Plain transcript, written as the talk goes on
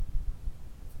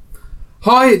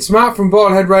Hi, it's Matt from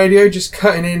Bottlehead Radio, just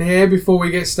cutting in here before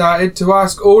we get started to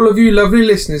ask all of you lovely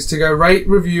listeners to go rate,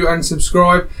 review and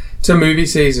subscribe to Movie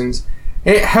Seasons.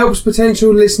 It helps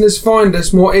potential listeners find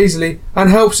us more easily and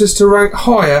helps us to rank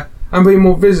higher and be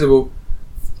more visible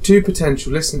to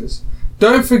potential listeners.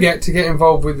 Don't forget to get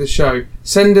involved with the show.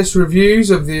 Send us reviews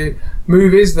of the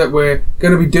movies that we're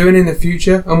going to be doing in the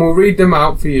future and we'll read them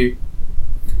out for you.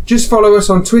 Just follow us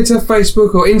on Twitter,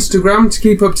 Facebook or Instagram to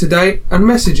keep up to date and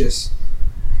message us.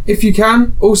 If you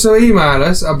can, also email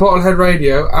us at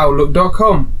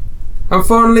bottleheadradio@outlook.com. And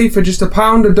finally, for just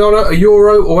 £1, $1,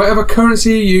 €1 or whatever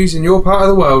currency you use in your part of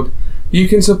the world, you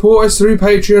can support us through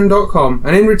patreon.com,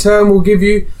 and in return we'll give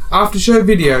you after show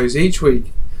videos each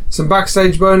week, some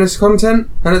backstage bonus content,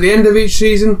 and at the end of each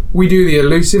season we do the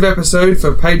elusive episode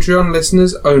for Patreon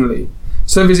listeners only.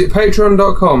 So visit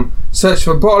patreon.com, search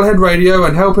for Bottlehead Radio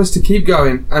and help us to keep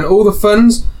going, and all the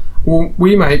funds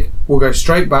we make will go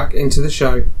straight back into the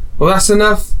show. Well, that's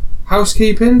enough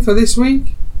housekeeping for this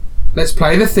week. Let's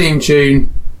play the theme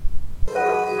tune.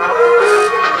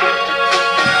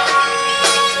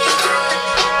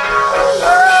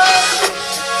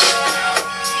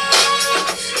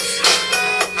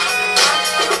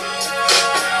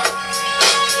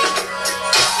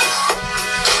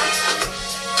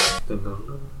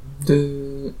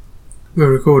 We're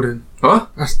recording. What?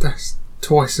 That's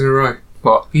twice in a row.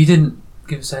 What? You didn't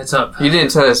give us a heads up. You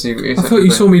didn't tell us. I thought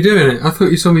you saw me doing it. I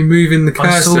thought you saw me moving the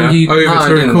cursor over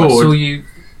to record. I saw you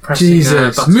pressing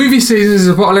Jesus. a button. Movie Seasons is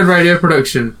a Bottlehead Radio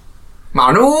production.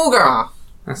 Manuga.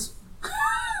 That's...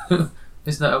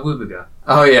 Isn't that a woobiga?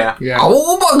 Oh yeah. Yeah.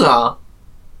 Awoobaga.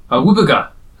 A woobiga.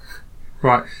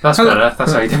 Right. That's better.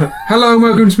 That's how you do it. Hello and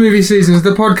welcome to Movie Seasons,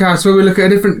 the podcast where we look at a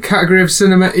different category of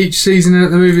cinema each season and at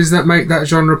the movies that make that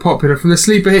genre popular. From the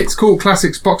sleeper hits, cult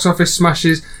classics, box office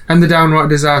smashes and the downright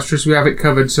disastrous, we have it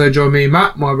covered. So join me,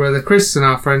 Matt, my brother Chris and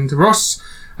our friend Ross,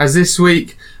 as this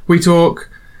week we talk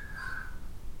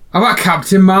about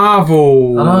Captain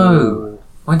Marvel. Hello.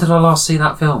 When did I last see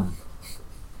that film?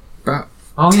 About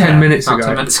 10 10 minutes ago.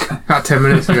 10 minutes ago. About 10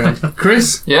 minutes ago.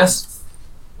 Chris, Yes.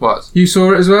 What? you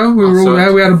saw it as well? We I were all saw there.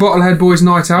 it. We had a Bottlehead Boys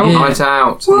night out. Yeah. Night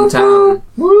out in town.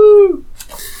 Woo! Ooh.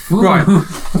 Right.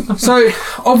 So,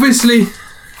 obviously,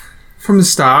 from the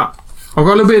start, I've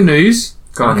got a little bit of news,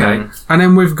 Go on, Okay. then. and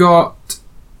then we've got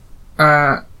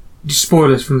just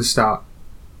spoilers from the start.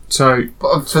 So,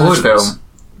 For the Spoilers. film.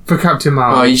 for Captain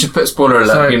Marvel. Oh, you should put spoiler alert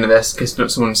So- into this in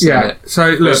case someone's seen yeah. it.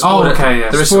 So, look, Oh, okay, yeah.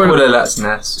 There are Spoiler- spoiler alerts in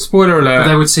this. spoiler But they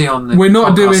alert. would see on the We're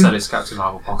not podcast doing- that it's Captain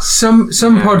Marvel podcast.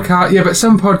 Some Yeah. podcast, yeah, but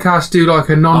some podcasts do like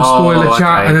a non-spoiler Oh,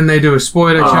 chat, okay. and then they do a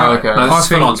spoiler Oh, chat. okay. No, I this is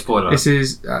full on think spoiler. this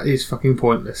is fucking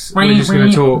pointless. We're just going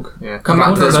to talk. Yeah. Come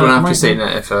back to this one after you've seen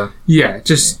it.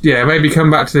 If Yeah, maybe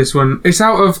come back to this one. It's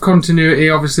out of continuity,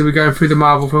 obviously we're going through the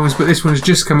Marvel films, but this one's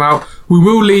just come out. We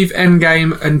will leave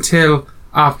Endgame until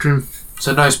after...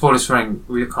 So no spoilers for anything.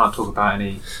 We can't talk about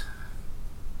any...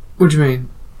 What do you mean?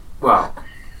 Well,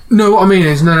 No, what I mean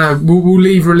is, we'll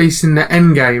leave releasing the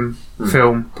Endgame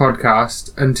film podcast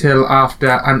until after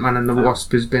Ant-Man and the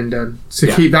Wasp has been done. So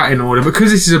Yeah. keep that in order. Because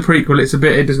this is a prequel,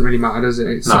 it doesn't really matter, does it?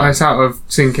 It's out of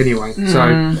sync anyway.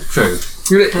 So true.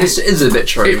 this is a bit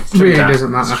true. it really that.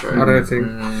 doesn't matter, It's true. I don't think.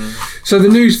 So the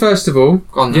news, first of all,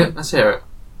 Go on, Yeah. let's hear it.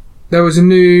 there was a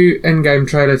new Endgame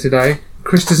trailer today.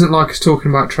 Chris doesn't like us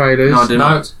talking about trailers. No, I do No.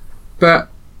 not. But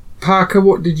Parker,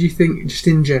 what did you think, just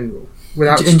in general,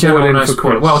 without In general, spoiling no for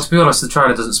spoiler. Chris? Well, to be honest, the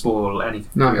trailer doesn't spoil anything.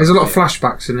 No, there's a lot of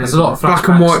flashbacks in it. There's a lot of black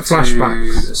and white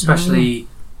flashbacks. to especially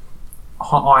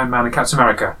Iron Man and Captain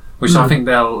America, which I think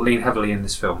they'll lean heavily in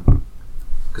this film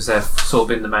because they've sort of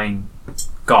been the main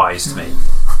guys to me.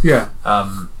 Yeah,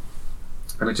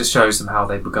 And it just shows them how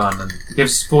they've begun and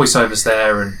gives voiceovers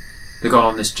there, and they've gone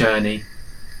on this journey,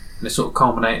 and it's sort of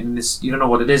culminating in this. You don't know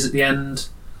what it is at the end.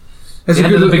 there's The a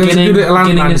end good, of the there's a beginning, good little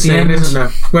beginning Ant-Man at the scene, end. isn't there?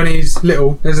 When he's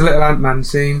little, there's a little Ant-Man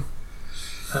scene.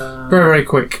 Very, very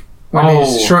quick. When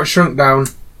he's shrunk down.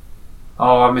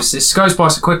 Oh, I missed it. It goes by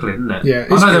so quickly, doesn't it? Yeah, I it's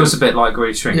know good. there was a bit like where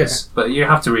he shrinks, Yeah. but you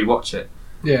have to rewatch it.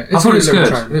 Yeah, I thought a it was little good.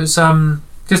 trailer. It was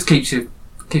just keeps you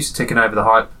ticking over the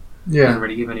hype. Yeah, Doesn't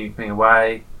really give anything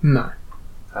away. no.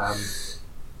 Um,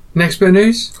 Next bit of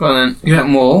news Go on then. You got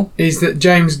more? is that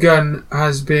James Gunn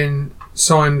has been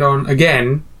signed on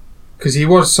again, because he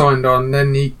was signed on,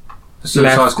 then he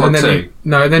Suicide left, Squad and then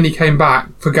 2. then he came back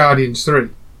for Guardians 3.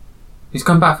 He's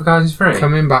come back for Guardians 3.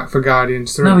 Coming back for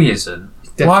Guardians 3. No, he isn't.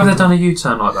 Why have they done a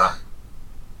U-turn like that?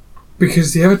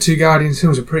 Because the other two Guardians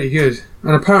films are pretty good.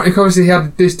 And apparently, obviously, he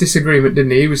had this disagreement,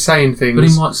 didn't he? He was saying things. But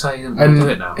he might say he doesn't want and to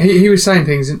do it now. he was saying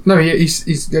things. And, no,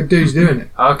 he's the dude's doing it.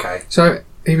 Okay. So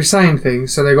he was saying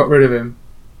things, so they got rid of him.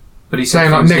 But he said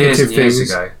saying like things negative years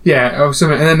things. ago. Yeah, or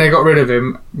something, and then they got rid of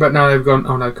him. But now they've gone.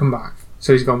 Oh no, come back.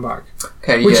 So he's gone back,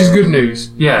 Okay, which is good news.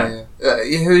 Yeah.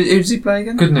 Who does he play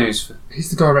again? Good news.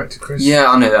 He's the director, Chris. Yeah,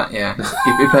 I know that. Yeah,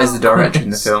 he plays the director in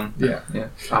the film. Yeah.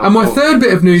 Oh, And my cool. third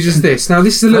bit of news is this. Now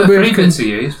this is a little bit of bits to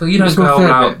you. But you don't It's my go all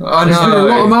third out. bit. I There's been a know.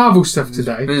 lot of Marvel stuff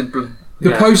today. The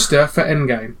Yeah. poster for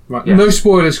Endgame. Right. Yeah. No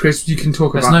spoilers, Chris. You can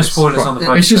talk There's about no this. spoilers Right. on the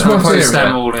poster. It's just my The poster theory.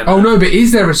 them all in Oh there. no, but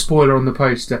is there a spoiler on the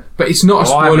poster? But it's not a Oh, I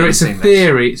spoiler, haven't it's a seen this.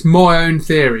 theory. It's my own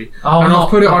theory. Oh, and I'll not-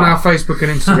 put it on oh. our Facebook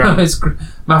and Instagram. It's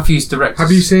Matthew's director.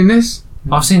 Have you seen this?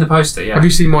 I've seen the poster. Yeah. Have you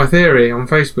seen my theory on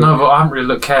Facebook? No, but I haven't really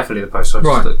looked carefully at the poster. I've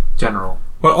Right. just looked general.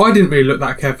 Well, I didn't really look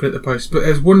that carefully at the poster, but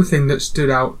there's one thing that stood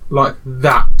out like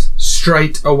that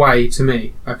straight away to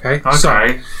me. Okay? So,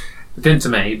 Okay. It didn't to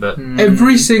me, but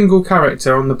every single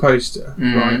character on the poster,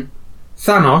 Mm. right?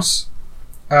 Thanos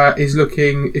is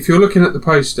looking. If you're looking at the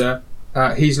poster,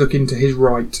 he's looking to his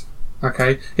right.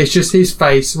 Okay, it's just his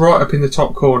face right up in the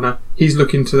top corner. He's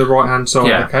looking to the right hand side.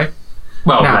 Yeah. Okay,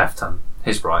 well, Now- left hand.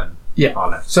 His right and Yeah. our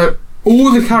left. so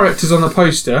all the characters on the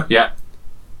poster. Yeah.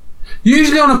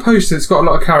 Usually on a poster that's got a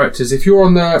lot of characters, if you're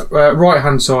on the right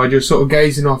hand side, you're sort of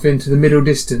gazing off into the middle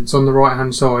distance on the right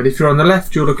hand side. If you're on the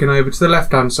left, you're looking over to the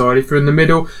left hand side. If you're in the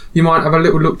middle, you might have a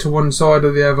little look to one side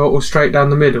or the other, or straight down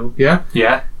the middle. Yeah.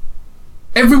 Yeah.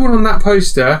 Everyone on that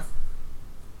poster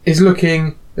is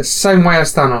looking the same way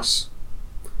as Thanos,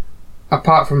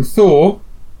 apart from Thor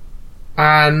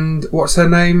and what's her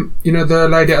name? You know, the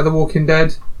lady out of The Walking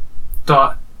Dead.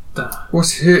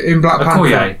 What's her in Black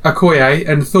Okoye. Panther? Okoye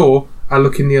and Thor are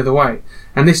looking the other way,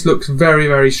 and this looks very,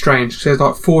 very strange. There's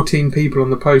like 14 people on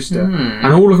the poster,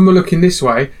 and all of them are looking this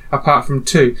way, apart from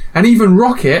 2. And even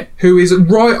Rocket, who is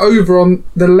right over on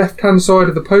the left-hand side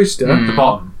of the poster, The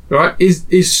bottom. right,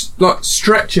 is like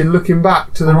stretching, looking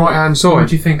back to the right-hand What side.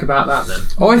 do you think about that then?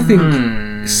 I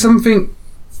think something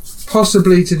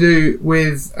possibly to do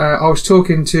with. I was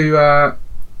talking to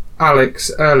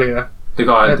Alex earlier, The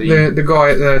guy at the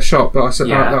guy at the shop that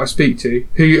Yeah. that I speak to,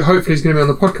 who hopefully is going to be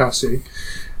on the podcast soon.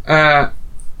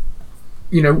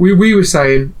 You know, we were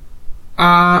saying,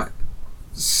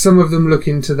 some of them look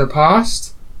into the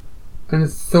past,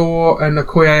 and Thor and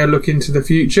Okoye look into the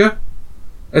future,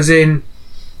 as in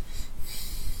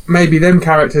maybe them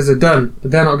characters are done,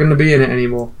 but they're not going to be in it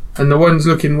anymore, and the ones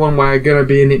looking one way are going to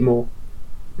be in it more.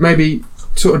 Maybe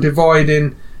sort of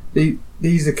dividing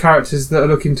these are characters that are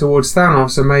looking towards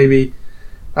Thanos, and maybe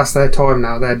that's their time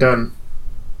now, they're done.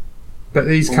 But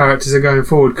these characters are going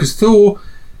forward, because Thor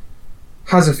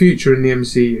has a future in the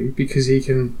MCU, because he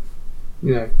can,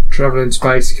 you know, travel in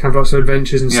space, he can have lots of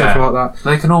adventures and stuff Yeah. like that.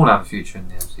 They can all have a future in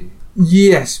the MCU.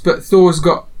 Yes, but Thor's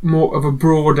got more of a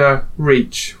broader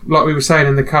reach. Like we were saying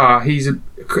in the car, he's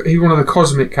one of the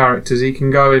cosmic characters. He can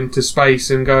go into space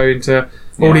and go into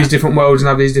all Yeah. these different worlds and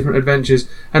have these different adventures.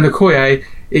 And Okoye,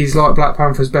 he's like Black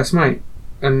Panther's best mate.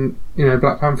 And, you know,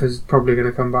 Black Panther's probably going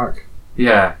to come back.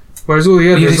 Yeah. Whereas all the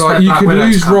You'd others, expect like, you Black could Widow to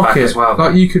lose come back Rocket. as well,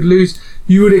 Like, though.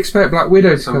 you would expect Black Widow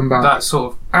to So come back. that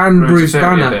sort of And ruins Bruce the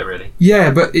theory Banner. a bit, really.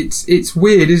 Yeah, but it's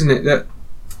weird, isn't it? That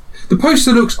the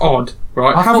poster looks odd,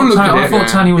 right? I Have a thought look Tony- at I it. thought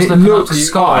Tony was It looking up looks to the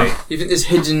sky. You think there's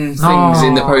hidden things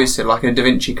in the No. poster, like a Da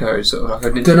Vinci Code, sort of like a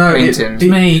Da Vinci Dunno,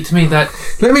 painting? To me, that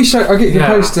Let me show. I'll get you the Yeah.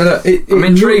 poster. Look, I'm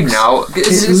intrigued looks- now.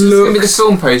 This it is going to be the looks-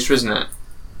 film poster, isn't it?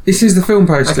 This is the film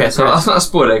poster. Okay, so that's not a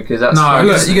spoiler because that's No,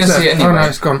 you're look, going to see it Oh no, anyway.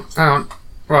 it's gone. Hang on.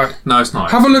 Right. no, it's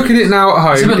not. Have a look at it now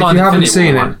at It's a home bit if like you the haven't Infinity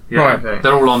seen War it. one. Yeah. Right. Okay.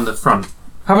 They're all on the front.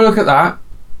 Have a look at that.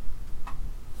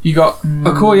 You got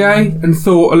Okoye and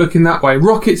Thor are looking that way.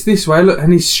 Rocket's this way. Look,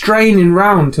 and he's straining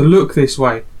round to look this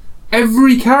way.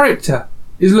 Every character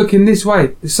is looking this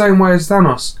way, the same way as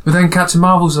Thanos. But then Captain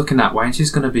Marvel's looking that way, and she's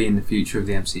going to be in the future of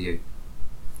the MCU.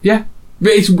 Yeah,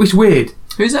 but it's weird.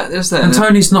 Who's that? There's that. And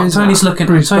Tony's not. Who's Tony's that? looking.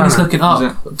 Bruce Tony's Banner. looking Is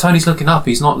up. Tony's looking up.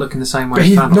 He's not looking the same way But as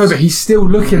he's Thanos. no, but he's still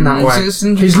looking that way. It's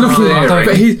an He's interesting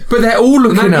looking, theory. but they're all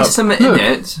looking Maybe up. something Look, in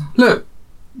it. look,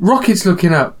 Rocket's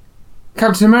looking up.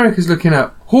 Captain America's looking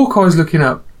up. Hawkeye's looking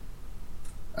up.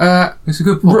 It's a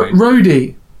good point.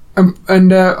 Rhodey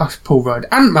and Paul Rudd,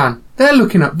 Ant-Man, they're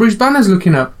looking up. Bruce Banner's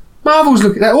looking up. Marvel's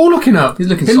looking. They're all looking up. He's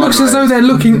looking It looks as though sideways. they're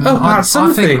looking up at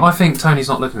something. I think Tony's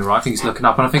not looking right. I think he's looking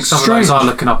up, and I think some Strange. of those are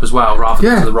looking up as well, rather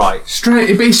than Yeah. to the right. Strange.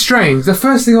 It'd be strange. The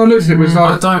first thing I looked at was I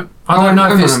like, don't hang know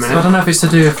if on it's. a minute. I don't know if it's to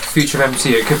do with future of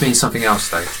MCU. It could mean something else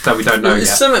though that we don't know There's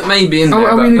yet. something maybe in there.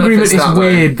 are we but in if agreement? it's It's that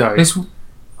way- weird though.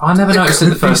 I never noticed it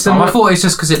the first it's time. not- I thought it's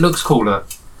just because it looks cooler.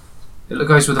 It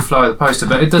goes with the flow of the poster,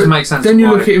 but it doesn't make sense. Then you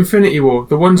why. look at Infinity War.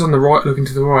 The ones on the right looking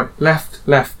to the right, left,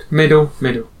 middle.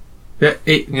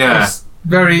 Yeah, it's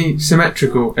very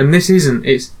symmetrical, and this isn't.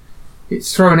 It's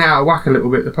throwing it out of whack a little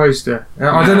bit. The poster.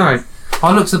 I don't know.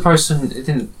 I looked at the poster and it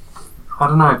didn't. I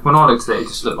don't know. When I looked at it, it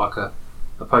just looked like a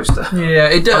poster. Yeah,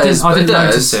 it does. I didn't it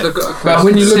does. notice it. But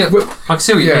when you look, I can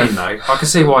see what you Yeah. mean, though. I can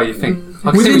see why you think. I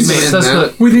can Within see what you mean. It does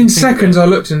look. within think of seconds, it. I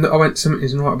looked and I went, "Something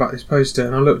isn't right about this poster."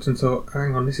 And I looked and thought,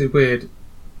 "Hang on, this is weird."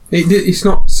 It's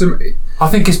not some. I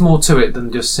think it's more to it than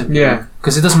just simply. Yeah.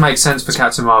 Because it doesn't make sense for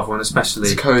Captain Marvel and especially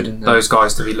There's a code in there. those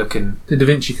guys to be looking. The Da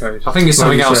Vinci Code. I think it's Like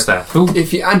something you else said. there. Ooh.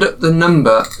 If you add up the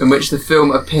number in which the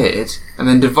film appeared and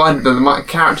then divide it by the amount of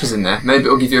characters in there, maybe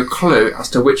it'll give you a clue as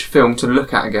to which film to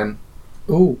look at again.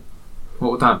 Oh,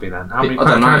 What would that be then? How many I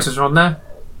don't know. characters are on there?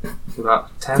 About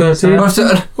 10? 13. We'll have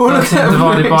to- we'll look 13 at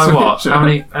divided by next what? week. How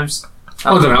many?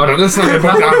 I don't know. Let's not get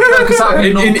bogged down. Because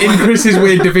that'd be In Chris's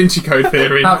weird Da Vinci Code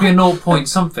theory. that'd be a 0 point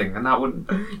something, and that wouldn't.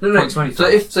 No. Point to anything. So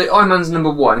if Iron Man's number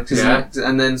 1, 'cause Yeah.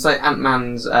 and then say Ant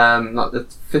Man's like the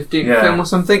 15th Yeah. film or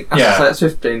something, Yeah. so that's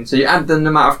 15. So you add the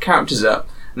amount of characters up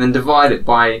and then divide it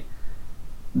by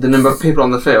the number of people on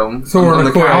the film. Thor on and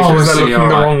the Aquarius Oh, I because they're see, looking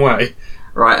the alright. wrong way.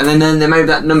 Right, and then maybe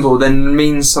that number will then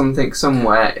means something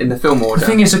somewhere in the film order. The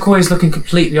thing is, Okoye's looking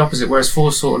completely opposite, whereas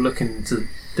Thor's sort of looking into the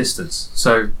distance.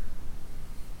 So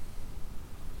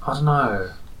I don't know.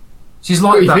 She's What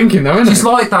like are you that. thinking, though, isn't She's it?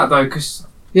 like that though, because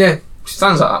Yeah,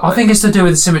 Sounds like that. I think it's to do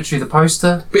with the symmetry of the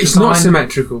poster. but it's not design.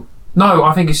 symmetrical. No,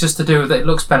 I think it's just to do with it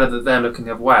looks better that they're looking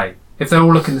the other way. If they're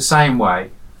all looking the same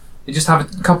way, you just have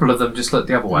a couple of them just look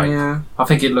the other way. Yeah. I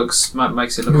think it makes it look.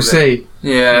 We'll a bit, see.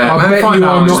 Yeah. I maybe bet find you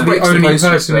out are when not it the breaks the only poster,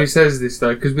 person who but- says this,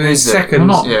 though, because within Is it? seconds. Well,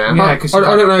 not. Yeah. Yeah, because I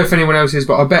don't know if anyone else is,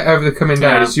 but I bet over the coming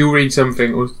Yeah. days you'll read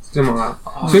something or something like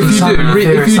that. Oh, So if you something do, in the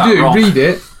theory is that wrong. read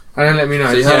it and then let me know.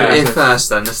 So you heard Yeah. it in first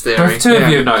then, this But theory. if two of Yeah.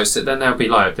 you have noticed it, then there'll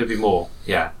be more.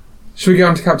 Yeah. Should we go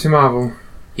on to Captain Marvel?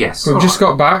 Yes. We've just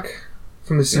got back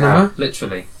from the cinema.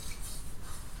 Literally.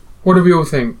 What do we all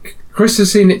think? Chris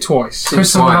has seen it twice.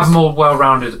 Chris will twice. have a more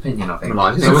well-rounded opinion, I think.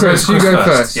 Right. So we'll Chris, go you with go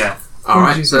first. Yeah. What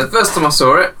Alright, did you so the think? first time I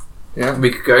saw it, Yeah. a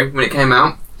week ago, when it came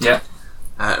out, Yeah.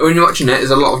 when you're watching it, there's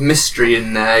a lot of mystery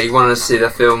in there. You want to see the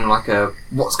film like a,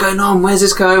 what's going on, where's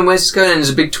this going, and there's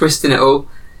a big twist in it all.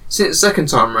 See it the second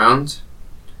time round,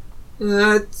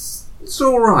 it's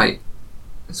alright.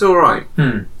 It's alright.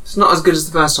 It's not as good as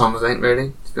the first time, I think,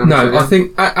 really, to be honest with No, you. I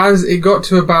think as it got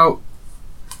to about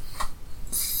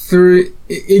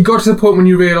it got to the point when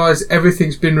you realise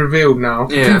everything's been revealed now.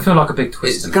 It Yeah. didn't feel like a big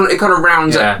twist. It in kind of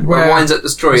rounds Yeah. up, Where- winds up the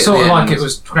story It's at sort the of like end. it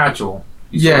was gradual.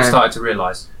 You Yeah. sort of started to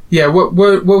realise. Yeah,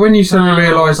 when you suddenly No,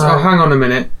 realise, no. oh, hang on a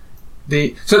minute,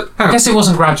 hang I on. guess it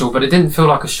wasn't gradual, but it didn't feel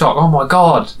like a shock. Oh my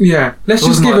god! Yeah, let's It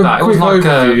just wasn't give like a that. It quick was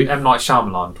like overview. M. Night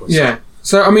Shyamalan twist. Yeah.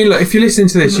 So, I mean, look, if you listen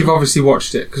to this, you've obviously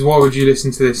watched it, because why would you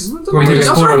listen to this? Well, when I we mean, get-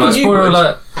 I Spoiler reckon alert! you Spoiler would.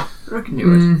 alert! I reckon you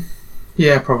would.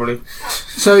 Yeah, probably.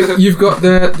 So you've got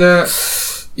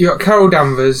you got Carol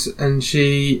Danvers, and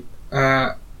she's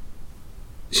part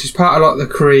of like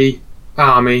the Kree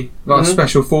army, like Mhm.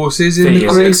 special forces in V, the I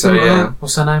Kree. think so, something like yeah. that.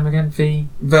 What's her name again?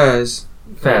 Vers.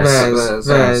 Vers.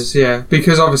 Vers, yeah.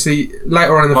 Because obviously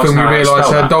later on in the What's film you how I realise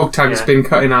spell her that? dog tag's Yeah. been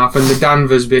cut in half and the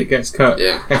Danvers bit gets cut.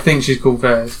 Yeah. I think she's called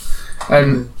Vers.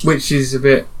 And which is a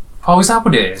bit. Oh, is that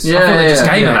what it is? I Yeah, thought they just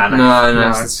yeah, gave yeah. her that name. No, No.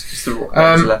 it's just the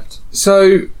what's left.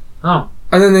 So. Oh,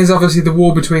 And then there's obviously the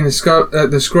war between the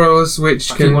Skrulls,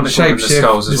 which I can keep wanting to call them the shapeshift.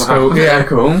 Skrulls as the well. Skrull, yeah.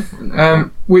 cool.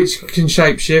 Which can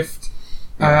shapeshift.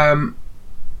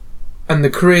 And the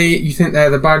Kree, you think they're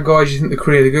the bad guys, you think the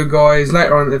Kree are the good guys.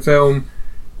 Later on in the film,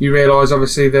 you realise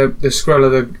obviously the Skrull are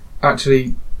the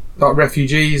actually like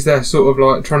refugees. They're sort of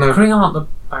like trying to. Kree aren't the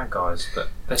bad guys, but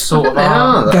they're sort of they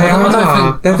are, though. They I don't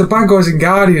are. think- They're the bad guys in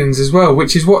Guardians as well,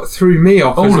 which is what threw me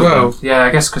off all as of well. them. Yeah, I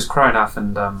guess because Cronath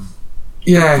and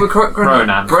Yeah.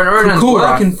 Ronan. Ronan's Korath.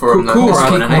 working for him, though. Korath. Let's Korath,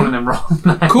 keep isn't he? calling him wrong.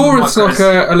 Korath's like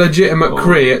a legitimate Oh.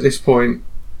 Kree at this point.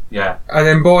 Yeah, And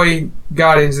then by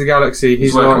Guardians of the Galaxy, he's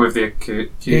he's working like. with the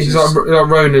He's accusers. like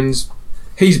Ronan's.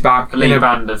 He's back. A lean in a-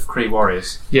 band of Kree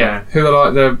warriors. Yeah, who are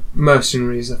like the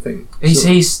mercenaries, I think.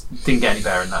 He's didn't get any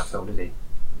better in that film, did he?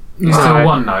 He's No. still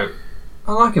one note.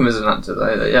 I like him as an actor,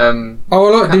 though.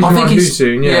 Oh, I like I think Digimon he's-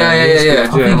 Hussoon. yeah, he's yeah. good, I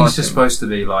think like he's just him. supposed to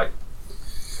be like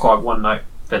quite one note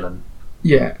villain.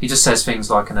 Yeah, He just says things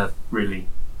like in a really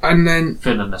and then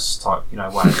villainous type,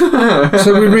 way. so we He says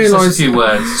a realise. few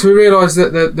words. So we realise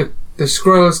that the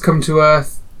Skrulls come to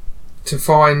Earth to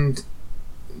find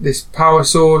this power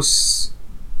source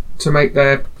to make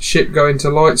their ship go into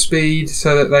light speed,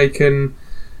 so that they can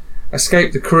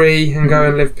escape the Kree and go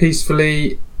and live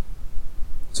peacefully.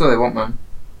 That's what they want, man.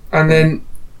 And then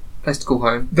Place to call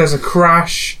home. there's a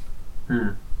crash Hmm.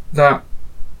 that.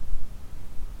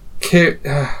 Did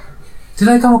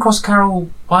they come across Carol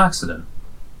by accident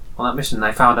on that mission?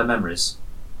 They found her memories.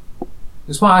 It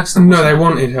was by accident. No, wasn't they it?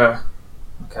 wanted her.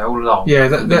 Okay, all along. Yeah,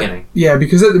 at the beginning. yeah,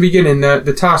 because at the beginning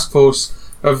the task force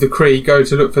of the Kree go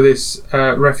to look for this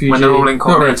refugee. When they're all not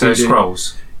incorporated refugee.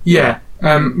 scrolls. Yeah.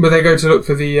 But they go to look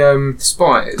for the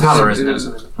Spy. Talor, isn't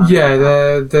it? yeah,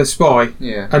 the spy.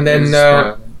 Yeah. And then, It's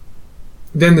a spy.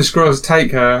 Then the Skrulls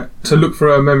take her to look for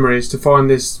her memories to find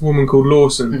this woman called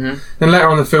Lawson. Mhm. Then later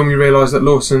on in the film, you realise that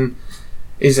Lawson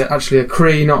is actually a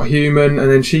Kree, not human, and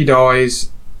then she dies,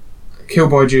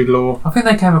 killed by Jude Law. I think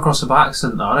they came across her by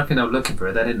accident though. I don't think they were looking for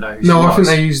her. They didn't know who she No, was. I think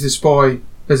they used the spy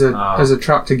as a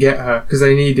trap to get her because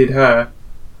they needed her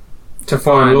to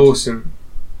find Lawson.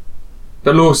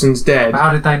 But Lawson's dead. But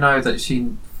how did they know that she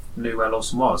knew where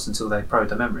Lawson was until they probed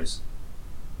her memories?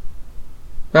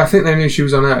 I think they knew she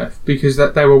was on Earth because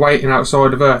that they were waiting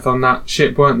outside of Earth on that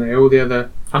ship, weren't they? All the other.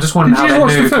 I'm just wondering Did how you they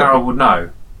watch the knew film? Carol would know.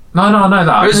 No, I know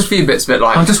that. There's a few bits a bit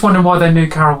like. I'm just wondering why they knew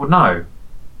Carol would know.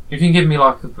 If you can give me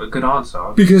like a good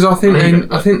answer. Because I think Believe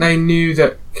it, I think they knew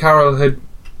that Carol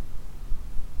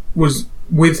was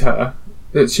with her,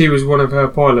 that she was one of her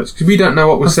pilots. Because we don't know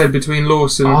what was said between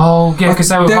Lawson. Oh, yeah, because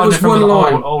they were There hiding was from one her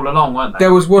line. all along, weren't they?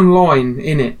 There was one line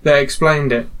in it that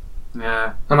explained it,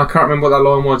 Yeah. and I can't remember what that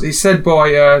line was. It's said by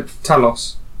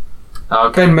Talos.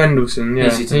 Okay. Ben Mendelsohn, yeah,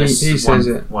 Easy to he miss says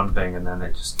it. one thing and then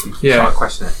it just you Yeah. start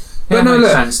questioning it. But Yeah, no, makes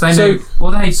look, sense. They so- knew.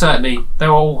 Well, they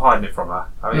were all hiding it from her.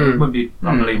 I mean, it Mm. wouldn't be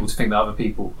unbelievable to think that other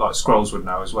people, like Skrulls, would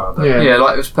know as well. That Yeah. Yeah,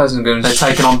 like this person going. they're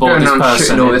taking on board going this around person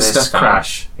shooting all in this this stuff out.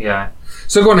 crash. Yeah.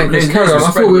 So go on then, Chris, Liz carry on. was I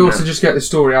thought we spreading ought to it. just get the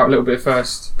story out a little bit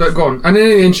first. But go on. And then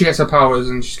in the end she gets her powers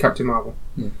and she's Captain Marvel.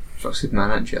 It's like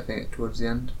Superman, actually. I think towards the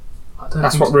end. I don't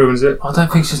That's think what ruins it. I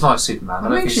don't think she's like Superman. I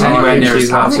don't think she's she's- I anywhere think near as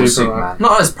she's like powerful as Superman. Superman.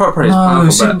 Not as probably as No,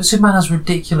 powerful, but Superman has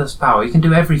ridiculous power. He can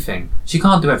do everything. She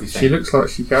can't do everything. She looks like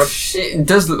she can. it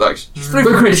does look like. But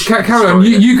Chris, carry on.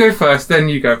 You go first, then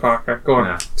you go, Parker. Go on.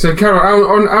 Yeah. So Carol,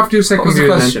 on after your What second was the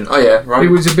viewing, question? Oh yeah, then, right. it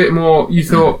was a bit more. You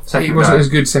thought Second it wasn't go. as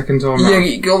good second time. Yeah,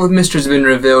 round. all the mysteries have been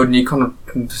revealed, and you kind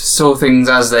of saw things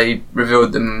as they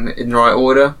revealed them in the right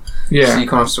order. So Yeah. you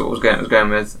kind of saw what was going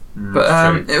with. Mm,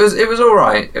 But that's it was all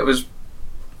right. It was.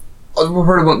 I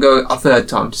probably won't go a third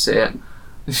time to see it.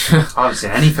 true. I haven't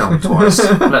seen any film twice,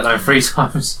 let alone 3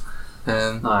 times.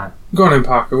 No. Go on then,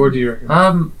 Parker. What do you reckon?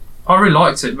 I really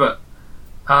liked it, but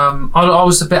I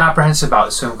was a bit apprehensive about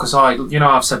this film because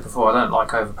I've said before I don't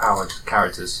like overpowered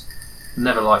characters.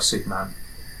 Never liked Superman.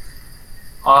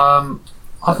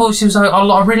 I thought she was.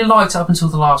 I really liked it up until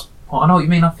the last point. I know what you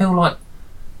mean. I feel like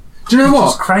Do you know it's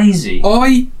just what? crazy.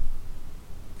 I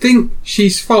think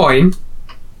she's fine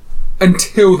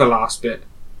until the last bit.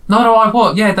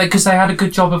 Yeah, because they had a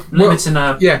good job of limiting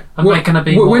her Yeah. and making her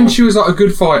be when more. she was like a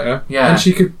good fighter, Yeah. and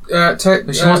she could take.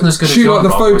 But she wasn't as good as shoot John like the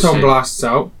Rock, was photon she? blasts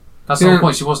out. That's you the know- whole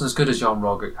point. She wasn't as good as Jon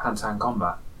Rog at hand-to-hand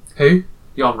combat. Who?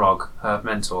 Jon Rog, her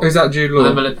mentor. Is that Jude the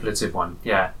Law? manipulative one.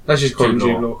 Yeah, Let's just call him Jude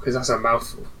Jude Law. Law because that's a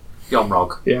mouthful. Jon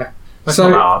Rog. Yeah. That's So-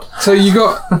 not hard. So you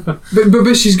got,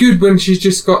 but she's good when she's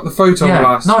just got the photon Yeah,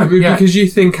 blast. no, yeah. Because you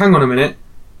think, hang on a minute,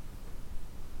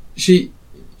 she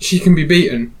can be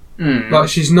beaten. Mm. Like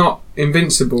she's not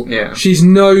invincible. Yeah. She's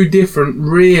no different,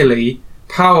 really,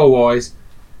 power wise,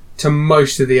 to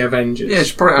most of the Avengers. Yeah,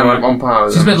 she's probably Right. on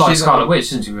powers. She's a bit like She's Scarlet like-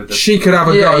 Witch, isn't she? With the She could have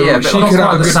a Yeah, go. yeah, but she not could quite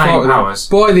have a the good same fight with them. powers.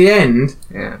 By the end,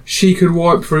 Yeah. she could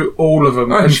wipe through all of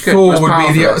them, Oh, and she could. Thor That's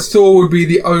powerful. Thor would be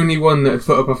the only one that would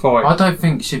put up a fight. I don't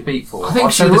think she'd beat Thor. I think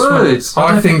I've she said this would. before.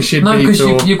 I don't think she'd no, beat because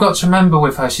Thor. you've got to remember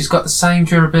with her, she's got the same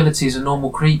durability as a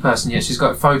normal Kree person, yet she's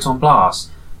got photon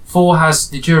blast. Thor has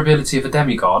the durability of a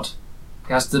demigod.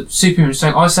 He has the superhuman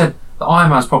strength. I said that Iron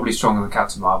Man's probably stronger than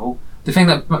Captain Marvel. The thing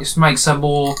that makes her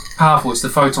more powerful is the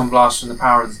photon blast and the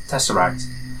power of the Tesseract.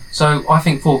 So I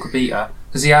think Thor could beat her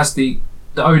because he has the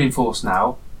Odin Force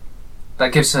now.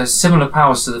 That gives her similar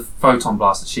powers to the photon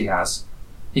blast that she has.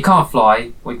 He can't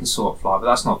fly. Well, he can sort of fly, but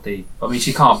that's not the. I mean,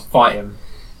 she can't fight him.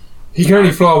 He can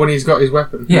only fly when he's got his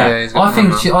weapon. Yeah, he's got I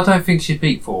think hammer. I don't think she'd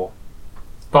beat Thor,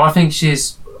 but I think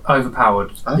she's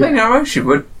overpowered. I think no, she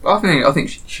would. I think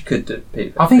she could do.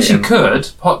 I think she him. could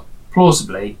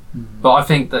plausibly, but I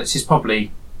think that she's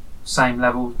probably same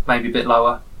level, maybe a bit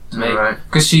lower to me, Right.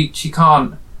 because she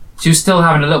can't. She was still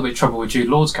having a little bit of trouble with Jude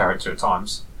Law's character at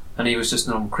times, and he was just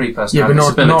a normal Kree person. Yeah, but having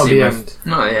not at disability the with- end.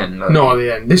 Not at the end. No. Not at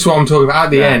the end. This is what I'm talking about. At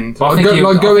the Yeah. end, But I like, think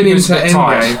I going think he was into a bit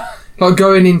tired. Endgame, like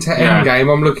going into Yeah.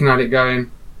 Endgame, I'm looking at it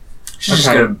going, She's just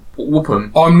Okay. gonna whoop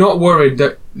him. I'm not worried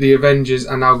that the Avengers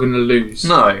are now going to lose.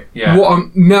 No. Yeah. What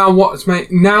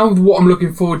I'm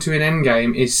looking forward to in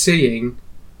Endgame is seeing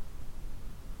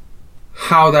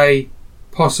how they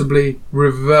possibly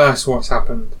reverse what's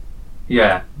happened.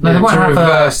 Yeah. No, Yeah, they won't to have her.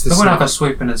 reverse the They won't have snap. her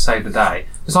swoop in and save the day.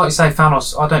 It's like you say,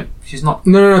 Thanos. She's not.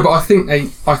 No, but I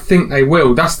think they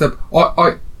will. That's the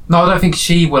No, I don't think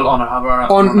she will on her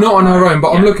own. Not on her own,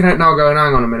 but I'm Yeah. looking at it now going,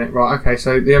 hang on a minute, right, okay,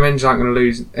 so the Avengers aren't going to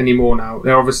lose any more now.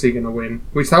 They're obviously going to win,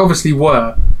 which they obviously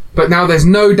were. But now there's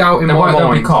no doubt in There my won't there'll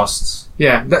be mind. costs.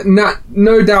 Yeah,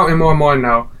 no doubt in my mind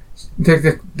now.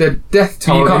 The death But you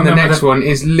toll gotta in the remember next one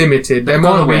is limited. There They've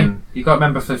got might to be. win. You've got to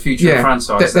remember for the future of the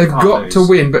franchise. They've can't got lose. to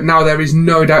win, but now there is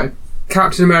no doubt.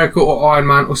 Captain America or Iron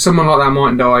Man or someone like that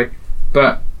might die,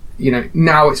 but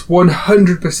now it's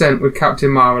 100% with Captain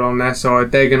Marvel on their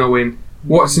side. They're going to win.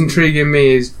 What's intriguing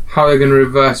me is how they're going to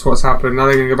reverse what's happened. Now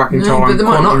they're going to go back in time. But they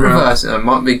might not quantum realm. reverse it. They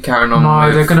might be carrying on. No,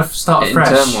 with they're going to start it in fresh.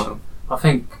 turmoil. I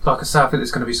think, like I said, I think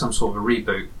there's going to be some sort of a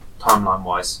reboot,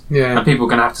 timeline-wise. Yeah, And people are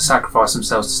going to have to sacrifice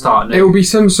themselves to start it will anew. be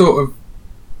some sort of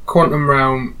quantum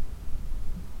realm.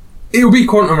 It will be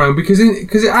quantum realm because in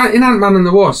Ant-Man and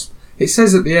the Wasp, it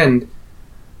says at the end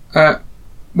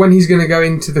when he's going to go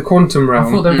into the quantum I realm.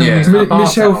 thought they were going to Yeah. use that Bath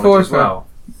Michelle technology as Pfeiffer. well.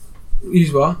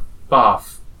 Use what?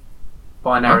 Bath.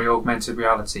 Binary augmented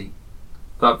reality.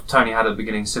 That Tony had at the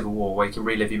beginning of Civil War, where you can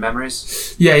relive your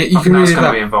memories. Yeah, you I can think that's read going to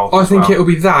that. be involved. I as think well. it'll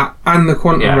be that and the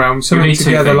quantum Yeah. realm, You something need two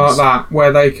together like things. that,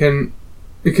 where they can,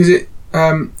 because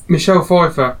Michelle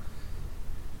Pfeiffer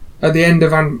at the end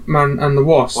of Ant-Man and the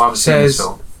Wasp Well, I haven't seen this says,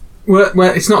 film.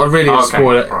 well, it's not really a Oh, okay.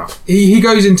 spoiler. Right. He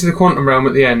goes into the quantum realm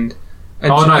at the end,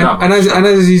 and, Oh, I know that and,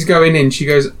 much. as he's going in, she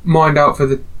goes, mind out for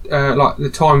the like the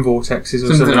time vortexes or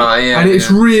something, Something like that, yeah, and it's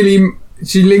yeah. really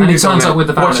she lingers And it turns on up with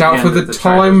the van watch at out the for end the of the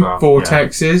trailer time as well.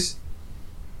 vortexes.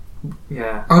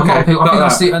 Yeah. Okay, A lot of people, I like think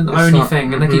that's that. the It's only not-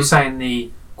 thing, and they keep mhm. saying the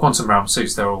quantum realm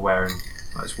suits they're all wearing,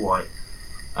 that's white.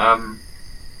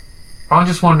 But I'm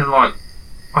just wondering, like,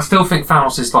 I still think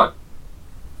Thanos is like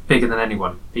bigger than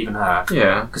anyone, even her,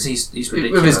 Yeah. because he's With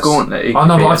ridiculous. his gauntlet. he I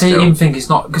know, can but I beat didn't still. even think it's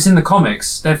not because in the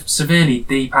comics they've severely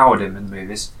depowered him in the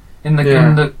movies. In the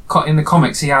Yeah. in the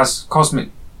comics he has cosmic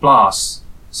blasts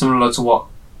similar to what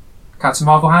Captain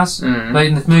Marvel has. Mm. But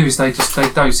in the movies they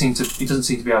don't seem to. He doesn't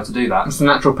seem to be able to do that. It's a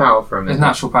natural power for him. His isn't it?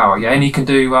 natural power, yeah, and he can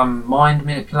do mind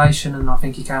manipulation, and I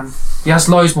think he can. He has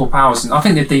loads more powers. I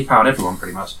think they've depowered everyone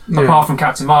pretty much, Yeah. apart from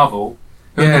Captain Marvel,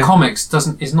 who in Yeah. the comics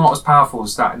is not as powerful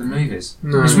as that in the movies.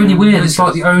 No. It's really weird. It's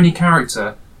like the only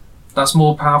character that's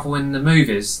more powerful in the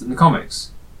movies than the comics,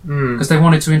 Mm. because they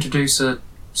wanted to introduce a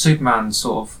Superman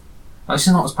sort of. Like,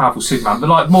 she's not as powerful as Superman, but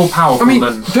like more powerful I mean,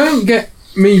 than. don't get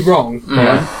me wrong. Mm.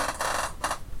 Right?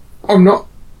 I'm not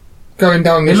going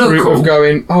down this It looked route cool. of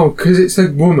going, because it's a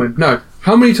woman. No.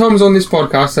 How many times on this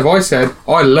podcast have I said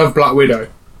I love Black Widow?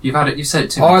 You've had it. You've said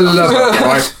it too I many love times. her.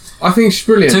 Right? I think she's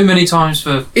brilliant. Too many times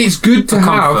for It's good to For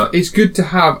have. comfort. It's good to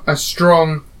have a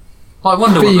strong like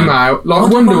Wonder Woman. female,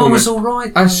 like Wonder Woman, was all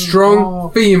right. a strong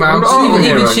female Oh,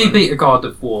 Even superhero. she beat a god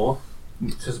of war.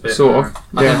 Which was a bit Sort of,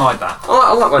 I yeah. didn't like that.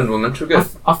 I like Wonder Woman. She's good.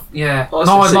 Yeah. Oh, it's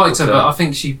No, a I sequel liked her, to but her. I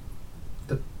think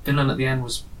the villain at the end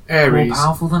was Ares. more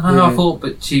powerful than her. Yeah. I thought,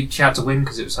 but she had to win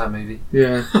because it was her movie.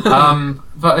 Yeah.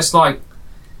 But it's like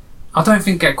I don't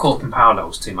think get caught up in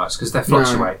parallels too much because they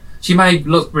fluctuate. She may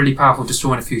look really powerful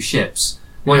destroying a few ships.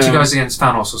 When she Yeah. goes against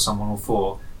Thanos or someone or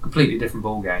Thor, completely different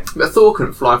ball game. But Thor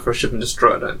couldn't fly for a ship and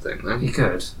destroy it, I don't think. Though. He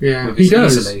could. Yeah. With He his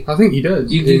does. easily. I think he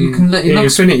does. You can. It in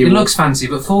looks. Infinity It War. looks fancy,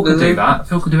 but Thor could Does do he? that.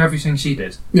 Thor could do everything she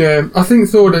did. Yeah, I think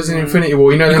Thor does in Infinity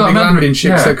War. You know, You the gotta big remember- landing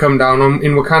ships yeah. that come down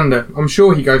in Wakanda. I'm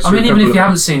sure he goes I through mean, a even couple if you of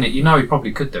haven't seen it, you know he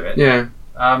probably could do it. Yeah.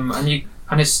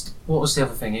 And it's what was the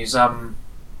other thing? He's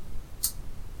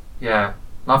yeah.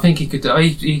 I think he could.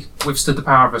 He withstood the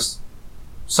power of a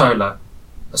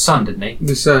sun, didn't he?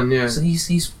 The sun, yeah. So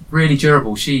he's really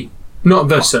durable. Not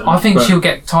the sun. I think but she'll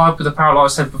get tired with the power. Like I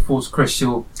said before to Chris, she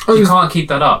Oh, it was- can't keep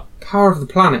that up. Power of the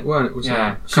planet, weren't it? Yeah,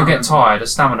 Can't she'll get remember. tired,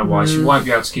 stamina wise. She Mm. won't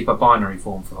be able to keep her binary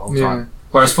form for the whole Yeah. time.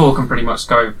 Whereas Thor can pretty much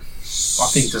go. I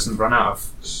think he doesn't run out of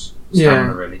stamina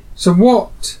Yeah. really. So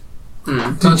what Mm.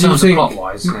 In did you terms of think? plot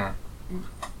wise, yeah.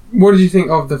 What did you think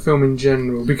of the film in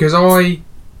general? Because I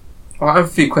I have a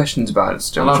few questions about it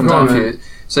still. Well, which I've I'm got confused.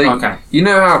 So Okay. you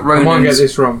know how might get Ronan's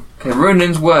this wrong.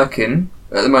 Ronan's working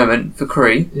at the moment for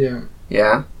Kree. Yeah.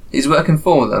 Yeah, he's working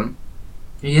for them.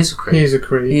 He is a creep. He is a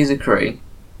Kree. He's a Kree.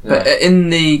 Yeah. But in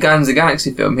the Guardians of the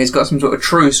Galaxy film, he's got some sort of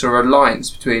truce or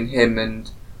alliance between him and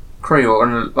Kree, or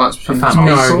an alliance between Thanos. his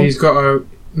No, people. he's got a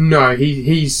no.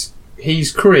 He's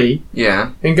Kree. Yeah.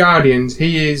 In Guardians,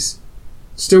 he is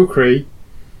still Kree,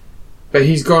 but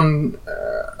he's gone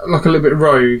like a little bit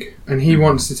rogue, and he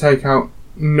wants to take out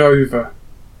Nova,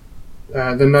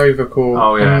 the Nova Corps.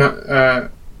 Oh, yeah. And,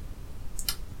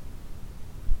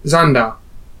 Xandar,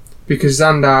 because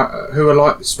Xandar, who are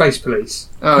like space police,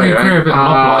 Oh They're yeah. a bit Uh,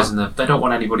 monopolising them. They don't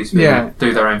want anybody to be able yeah. to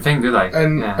do their own thing, do they?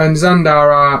 and yeah.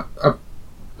 Xandar are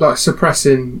like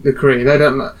suppressing the Kree. They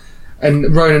don't,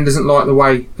 and Ronan doesn't like the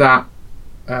way that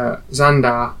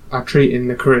Xandar are treating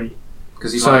the Kree.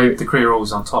 Because the Kree are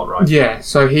always on top, right? Yeah,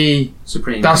 so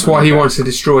Supreme. that's why he wants to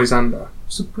destroy Xandar.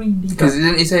 Supreme leader. Because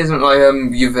didn't he say something like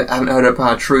you haven't heard about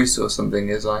our truce or something?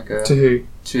 Is like To who?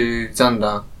 to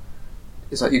Xandar.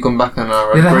 It's like you've gone back on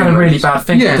our Yeah, they had a agreement. really bad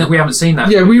thing. Yeah. We haven't seen that.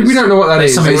 Yeah, we don't know what that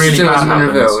There's is. something It's really still bad hasn't been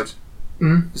happens. revealed.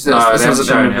 Mm? Still- No, still they haven't hasn't been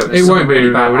shown revealed. it. It won't be really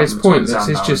bad revealed. It's happens with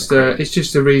pointless. Xandar It's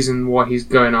just a reason why he's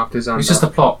going after Xandar. It's just a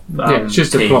plot. Yeah, it's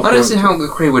just a key. plot. I don't see how the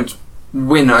Kree would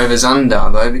win over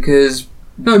Xandar though, because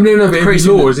No, but it's Crazy.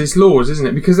 laws. It's laws, isn't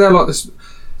it? Because they're like the.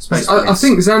 Space I police.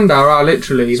 think Xandar are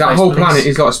literally that Space whole police. planet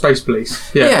is like space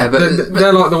police. Yeah, Yeah, but-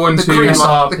 they're like the ones the who. Kree,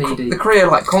 SRPD. the Kree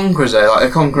are like conquerors, though, like they're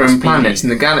conquering SPD. planets in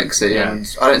the galaxy, Yeah.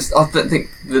 and I don't think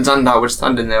the Xandar would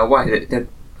stand in their way. They'd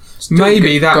still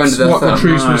Maybe go that's into their what the thumb.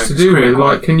 truce No, was to it's do Kree with. are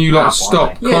Like, can you like powerful, stop?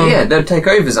 aren't Yeah, they'd take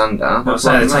over Xandar. Well,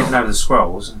 so they're taking over the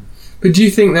scrolls. And But do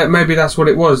you think that maybe that's what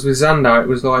it was with Xandar? It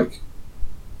was like,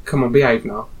 come on, behave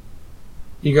now.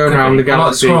 You go around the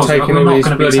galaxy taking all these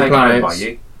bloody planets.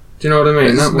 You. Do you know what I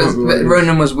mean? That might be what it is.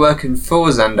 Ronan was working for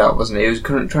Xandar, wasn't he? He was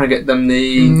trying to get them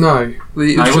the. No,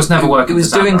 He No, he was never working He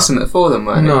was for doing Xandar. something for them,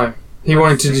 weren't he? no. He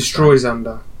wanted to destroy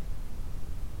Xandar.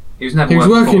 He was never He was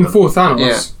working them. for Thanos.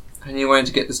 Yeah. And he wanted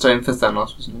to get the stone for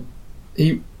Thanos, wasn't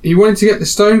He wanted to get the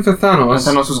stone for he? Thanos.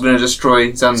 And Thanos was going to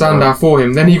destroy Xandar. Xandar for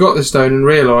him. Then he got the stone and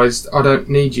realised, I don't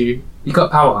need you. He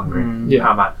got power hungry. Yeah.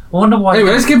 Power mad. I wonder why.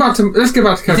 Anyway, let's get back to He did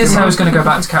Captain say he was Marvel. going to go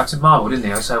back to Captain Marvel,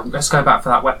 didn't he? So let's go back for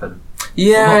that weapon.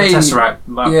 Yeah, Not the he- Tesseract.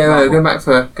 yeah, Marvel. going back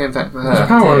for He's her.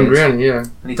 power did. hungry, isn't he? Yeah.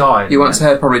 And he died. He wants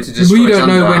her probably to destroy We don't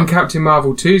know Xandar. when Captain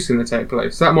Marvel 2 is going to take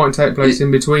place. That might take place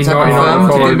in between Is that 99 and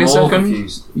confirmed? I'm Give me a 5. more second.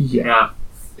 confused. Yeah. Yeah,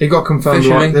 It got confirmed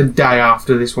Officially. like the day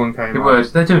after this one came it out. would.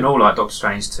 They're doing all like Doctor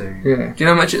Strange too. Yeah. Do you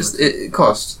know how much it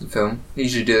costs, the film? They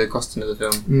usually do the costing of the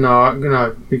film.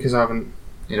 No, because I haven't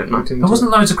You don't know. looked into There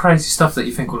wasn't it. loads of crazy stuff that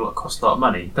you think would cost a lot of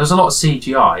money. There was a lot of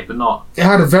CGI, but not It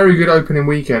had a very good opening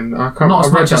weekend. I can't. Not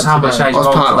as I read much as that how much today. Age I was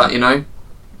of part of Ultron. that, you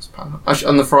know. Actually,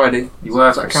 on the Friday. You were.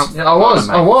 Does that Chris. count? Yeah, I was.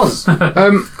 I was.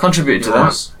 Contributed to You that.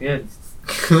 was. Yeah.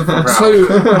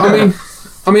 So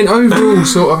I mean, overall,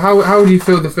 sort of, how do you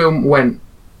feel the film went?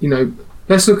 You know,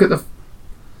 let's look at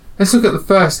the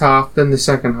first half, then the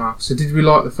second half. So, did we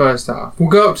like the first half? We'll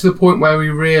go up to the point where we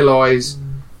realise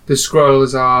the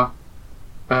Skrulls are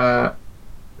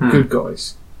good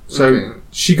guys. So Okay.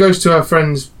 she goes to her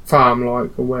friend's farm,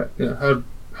 like, or where, her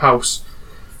house.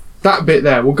 That bit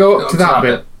there. We'll go up to that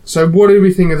bit. So, what do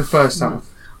we think of the first half?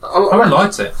 I really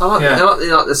liked it. I like, Yeah. I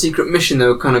like the secret mission they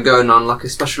were kind of going on, like a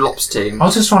special ops team. I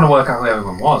was just trying to work out who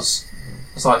everyone was.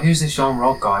 It's like, who's this Jean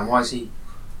Rod guy? Why is he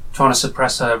trying to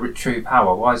suppress her true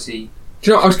power? Why is he?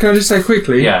 Do you know? Can I just say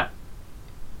quickly? Yeah.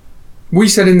 We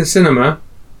said in the cinema,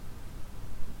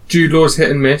 Jude Law's hit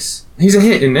and miss. He's a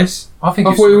hit in this. I think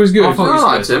I thought he was good. I thought I he was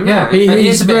liked good. him. Yeah, He- but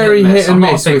he's is a bit very hit and I'm not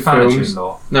a miss big with fan of films. Jude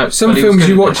Law. No, some But he was films good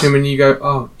you in watch this. him and you go,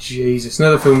 oh Jesus. And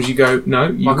other films you go, no,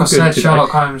 you Like were I good said, today. Sherlock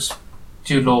Holmes,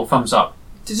 Jude Law, thumbs up.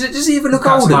 Does he even look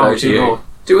Captain older Marvel, though to Jude you? Law.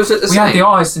 Was it the We had same? the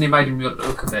eyes, and he made him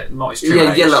look a bit not his true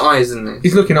Yeah, age. yellow eyes, isn't he?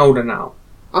 He's looking older now.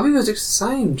 I think it was just the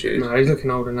same, dude. No, he's looking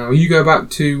older now. You go back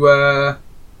to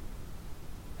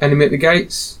Enemy at the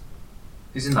Gates,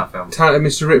 He's in that film. Talented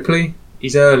Mr. Ripley.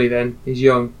 He's early then. He's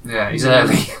young. Yeah, he's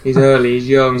early. He's early. He's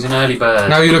young. He's an early bird.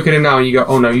 Now you look at him now and you go,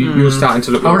 oh no, you're starting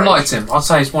to look. I your really age. liked him. I'd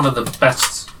say he's one of the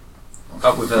best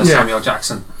up with Yeah. Samuel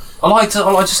Jackson. I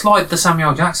just liked the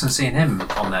Samuel Jackson, seeing him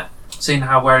on there, seeing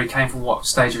where he came from, what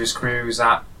stage of his career he was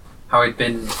at, how he'd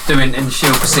been doing in the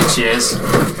Shield for 6 years,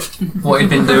 what he'd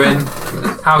been doing,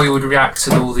 how he would react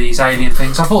to all these alien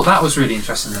things. I thought that was really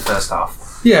interesting in the first half.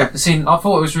 Yeah, I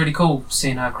thought it was really cool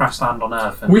seeing her crash land on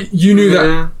Earth. And you knew that.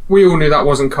 Yeah. We all knew that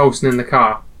wasn't Coulson in the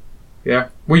car. Yeah,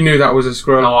 we knew that was a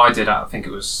Skrull. no, I did. I think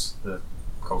it was the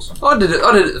Coulson. I did it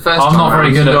the first I'm time. not very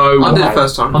round. good at. No. I did it the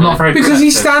first time. I'm not very Because he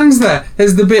perceptive. stands there.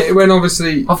 There's the bit when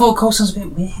obviously. I thought Coulson's a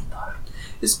bit weird though.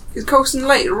 Is Coulson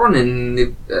later on in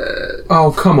the?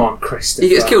 Oh come on, Christopher. He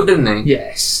gets killed, didn't he?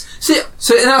 Yes. See,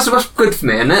 so that's good for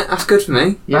me, isn't it? That's good for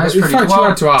me. Yeah, That's in pretty fact, well, you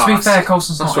had to ask. be fair,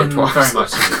 Coulson's That's not in right, very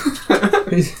twice.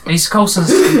 much. Is he? He's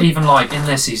Coulson's even like in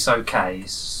this. He's okay.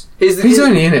 He's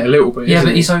only in it a little bit. Yeah, isn't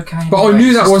but he? he's okay. But I anyway. knew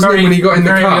He's that just wasn't him when he got in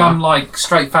the very, car. like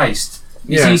straight faced.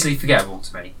 He's Yeah. easily forgettable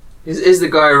to me. Is the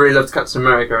guy who really loved Captain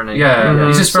America, isn't he? Yeah, Mhm.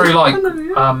 he's just very like.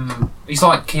 Yeah. He's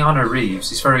like Keanu Reeves.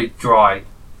 He's very dry,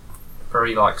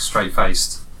 very like straight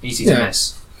faced, easy to Yeah.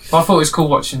 miss. But I thought it was cool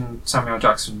watching Samuel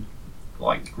Jackson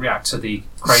like react to the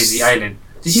crazy alien.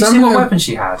 Did you see Samuel- what weapon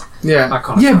she had? Yeah. That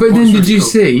kind of Yeah, stuff. but That then was did really you cool.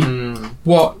 see Mm.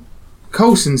 what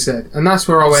Coulson said? And that's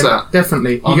where I What's went. that?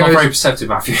 Definitely. He I'm not very goes. perceptive,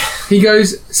 Matthew. He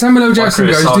goes. Samuel L. Jackson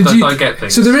Like Chris, goes. I Did don't- you? don't get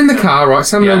things. So they're in the Yeah. car, right?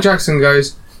 Samuel L. Yeah. Jackson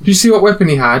goes. Did you see what weapon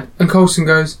he had? And Coulson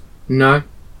goes, no.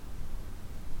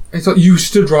 It's like you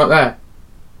stood right there.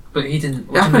 But he didn't.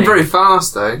 It happened very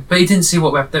fast though. But he didn't see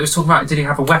what weapon. They was talking about. Did he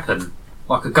have a weapon,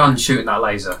 like a gun shooting that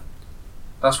laser?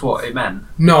 That's what it meant.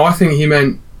 No, I think he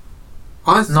meant.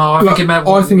 No, I think it meant.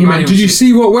 I think he meant. Did you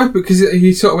see what weapon? Because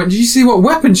he sort of went. Did you see what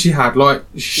weapon she had? Like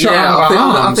shot out her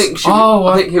arms.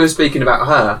 I think he was speaking about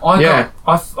her. I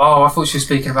thought she was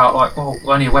speaking about like, well,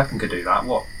 only a weapon could do that.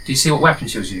 What? Do you see what weapon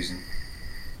she was using?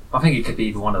 I think it could be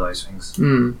either one of those things.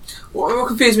 Mm. What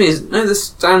confused me is, the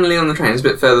Stanley on the train is a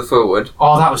bit further forward.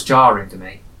 Oh, that was jarring to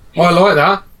me. I like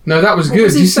that. No, that was What good.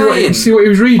 was he Did you see what he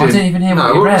was I reading? didn't even hear No,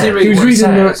 what he what was read. he reading? He was What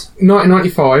reading said.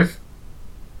 1995.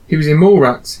 He was in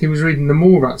Mallrats. He was reading the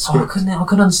Mallrats Oh, I script.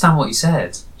 couldn't understand what he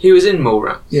said. He was in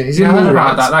Mallrats. Yeah, he's Yeah, I in heard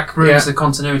about Mallrats. that. That ruins the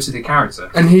continuity of the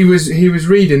character. And he was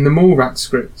reading the Mallrats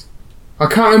script. I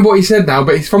can't remember what he said now,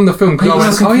 but it's from the film. People are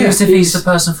Cause I went, confused if he's the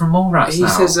person from Mallrats He now.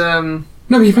 says,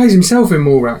 no, but he plays himself in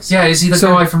Mallrats. Yeah, is he the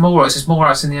So- guy from Mallrats? Is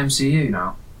Mallrats in the MCU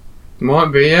now? Might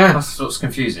be, yeah. That's what's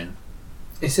confusing.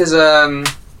 he says,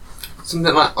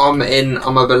 something like, I'm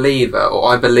a believer,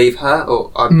 or I believe her,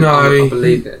 or I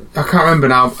believe it. I can't remember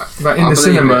now, but in I the believe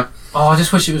cinema. Oh, I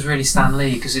just wish it was really Stan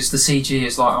Lee, because it's the CG.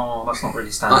 It's like, oh, that's not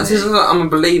really Stan It says, Lee. I'm a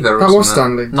believer, or That was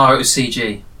something. Stanley. No, it was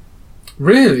CG.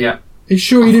 Really? Yeah. Are you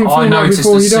sure you didn't I film that noticed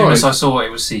before as he soon died? as I saw it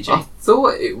was CG. I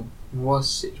thought it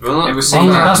was. Well, It was Oh, CG.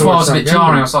 yeah, That's I why I thought was a it bit was jarring.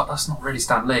 Stan I was like, that's not really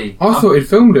Stan Lee. I thought he'd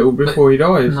filmed it all before he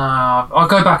died. No, I'll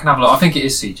go back and have a look. I think it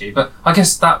is CG, but I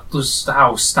guess that was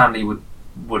how Stanley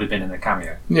would have been in the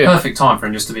cameo. Yeah. Perfect time for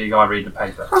him just to be a guy reading a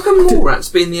paper. How come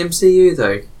Mallrats be in the MCU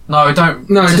though? No, don't.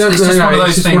 No, it's don't. just, it's just no, one of it's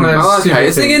those just things. one of those Oh, okay. stupid I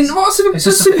was thinking, things. what It's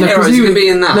just- superheroes no, 'cause he going to was- be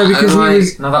in that? no, because And, he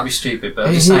was- No, that'd be stupid, but I'm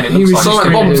He- just saying it he looks was like Silent it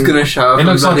could Bob's be. going to show up. It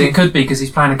looks and like bloody- it could be because he's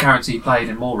playing a character he played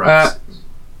in Mallrats.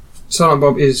 Silent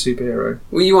Bob is a superhero.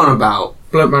 What are you on about?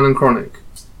 Bluntman and Chronic.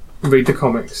 Read the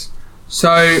comics.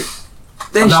 So,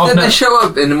 They, No, I've they never- show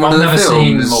up in one I've of the never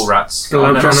seen films. Mallrats. Blood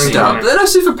I've never Running seen Down. it. There are no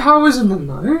superpowers in them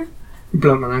though.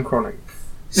 Bluntman and Chronic.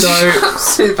 So,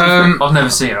 Super- um, I've never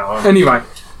seen it. anyway.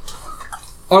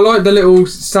 I like the little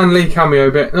Stan Lee cameo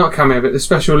bit. Not cameo bit, the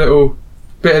special little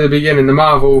bit at the beginning. The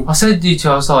Marvel I said to you two,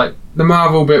 I was like, bit with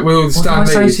all the what did Stan I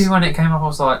say Lees. to you when it came up? I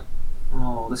was like,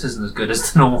 oh, this isn't as good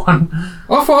as the normal one.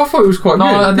 I thought it was quite good.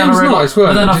 and It then was I realised, nice, wasn't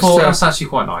but then it? I Just, thought that's actually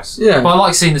quite nice. yeah. But I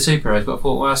like seeing the superheroes, but I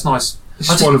thought, well, that's nice. it's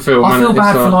just one film. I innit? feel It's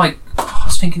bad for like, I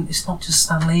was thinking, it's not just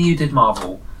Stan Lee who did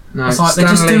Marvel. no, It's like they're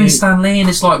just doing Stan Lee, and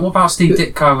it's like, what about Steve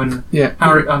Ditko and Yeah.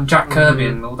 Jack Kirby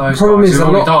and all those Problem guys is who a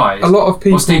already lot, died? a lot of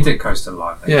people. Well, Steve Ditko's still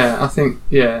alive. I think.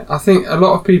 I think a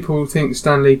lot of people think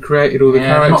Stan Lee created all the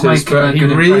Yeah, they're not characters, making a but he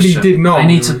good really impression. did not. They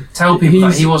need to tell people that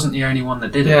He's- he wasn't the only one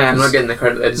that did it. Yeah. They're not getting the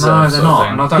credit they deserve. No, they're sort of not,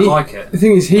 thing. and I don't He- like it. The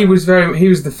thing is, he was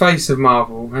the face of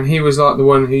Marvel, and he was like the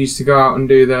one who used to go out and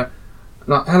do the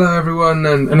like, hello everyone,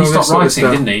 and And he all this stopped sort of writing,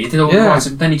 stuff. didn't he? He did all the Yeah.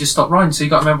 writing, then he just stopped writing, so you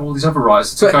got to remember all these other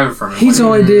writers that took But over from him. His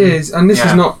ideas, and this is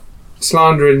Yeah. not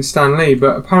slandering Stan Lee,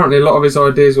 but apparently a lot of his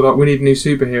ideas were like, we need a new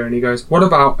superhero, and he goes, what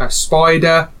about a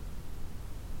Spider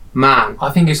Man? I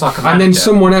think it's like a And then manager.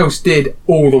 someone else did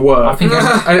all the work. I think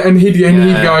it's, and he'd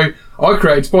Yeah. go, I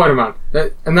created Spider-Man.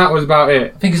 And that was about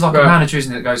it. I think it's like But- a manager,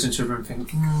 isn't it, that goes into a room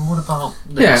thinking, what about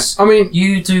this? Yeah, I mean,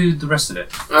 You do the rest of it.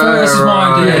 Oh, This is my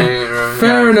right, idea. right.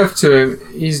 fair enough to him.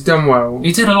 He's done well.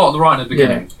 He did a lot of the writing at the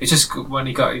beginning. It's just when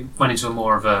he went into a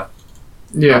more of a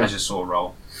Yeah. manager sort of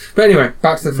role. But anyway,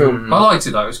 back to the film. Mm. I liked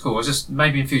it though, it was cool. It was just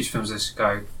maybe in future films they should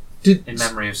go Did, in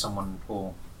memory of someone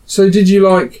or... so did you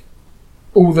like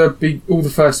all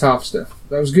the first half stuff?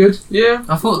 That was good? Yeah.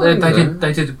 I thought I think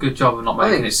they did a good job of not I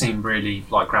making think- it seem really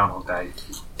like Groundhog Day.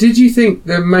 Did you think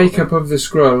the makeup of the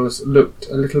Skrulls looked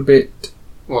a little bit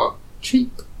What?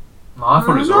 cheap? No, I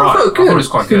thought it was No, I alright. thought I it thought it was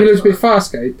good. quite I think it good. looks a bit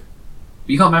Farscape. But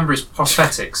you can't remember its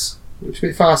prosthetics. It looks a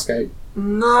bit Farscape.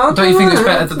 No. Don't you think it's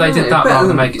better that they did that Better rather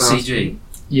than than make it Fast. CG?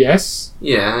 Yes.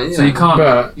 Yeah, yeah. So you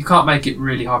But- can't make it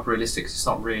really hyper realistic. It's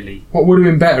not really. What would have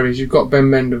been better is you've got Ben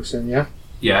Mendelsohn, yeah?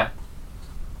 Yeah.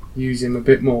 Use him a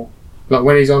bit more. Like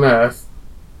when he's on Earth,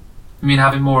 I mean,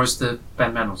 having more as the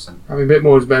Ben Mendelsohn. have a bit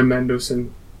more as Ben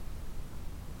Mendelsohn.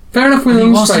 Fair enough with He on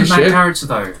the wasn't that spaceship. character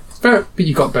though. Fair, but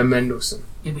you got Ben Mendelsohn.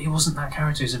 Yeah, but he wasn't that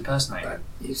character who's impersonating.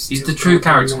 He's He's still the true got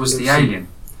Ben character was the Mendelsohn. alien.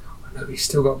 I know, he's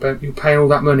still got Ben. You're paying all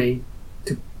that money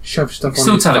to shove You stuff can on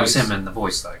still his tell it was face. him in the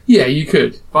voice though. Yeah, you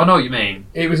could. But I know what you mean.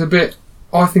 It was a bit.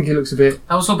 I think it looks a bit.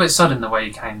 That was all a bit sudden the way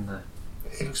he came.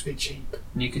 It looks a bit cheap.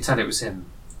 And you could tell it was him.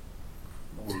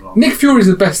 All along. Nick Fury's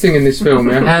the best thing in this film,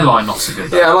 yeah. Hairline not so good.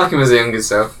 Though. Yeah, I like him as a younger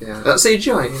self. Yeah. That's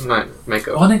CGI, no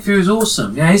makeup. Oh, Nick Fury's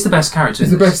awesome. Yeah, he's the best character.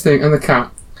 It's the in this. best thing, and the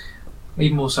cat.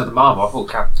 Even more so than Marvel. I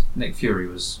thought Nick Fury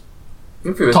was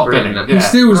If he was top brilliant, billing. then. Yeah. He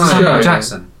steals the Samuel show.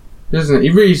 Jackson. doesn't it? He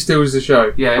really steals the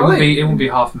show. Yeah, it wouldn't be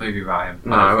half a movie without him.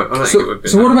 No, I don't think it would be.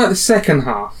 So what about the second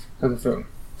half of the film?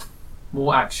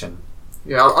 More action.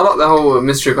 Yeah, I like the whole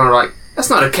mystery kind of like, that's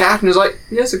not a cat, and it's like,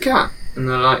 yeah, it's a cat. And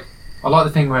they're like, I like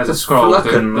the thing where the It's scroll,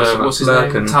 Flurkin, what's his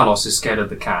Flurkin. name? Talos is scared of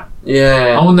the cat.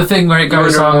 yeah. I want the thing where it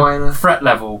goes Wonder Why- fret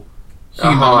level,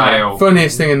 human high. male.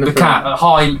 Funniest thing in the The film. cat at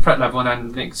high fret level and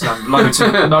then Nick's low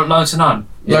to none.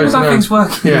 Low to that none. thing's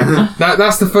working. Yeah,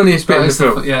 that's the funniest bit in the That is the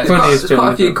film. fu- yeah, Funniest There's bit. quite in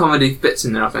a the few film. comedy bits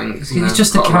in there, I think. He's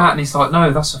just a Quite cat lot. and he's like,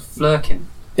 no, that's a flirkin.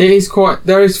 It is quite.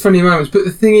 There is funny moments, but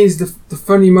the thing is, the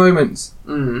funny moments,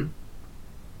 Mhm.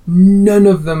 none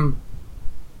of them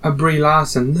are Brie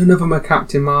Larson. None of them are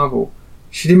Captain Marvel.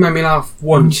 She didn't make me laugh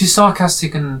once. She's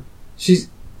sarcastic and Is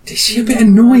she a bit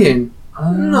annoying?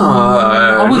 No,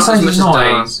 I wouldn't not say as much she's as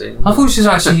annoying. Darcy. I thought she was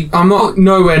actually. I'm not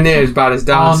nowhere near as bad as Oh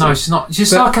Darcy. no, she's not. She's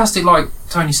But- sarcastic like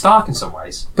Tony Stark in some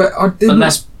ways, but I but didn't.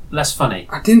 less funny.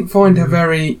 I didn't find her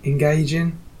very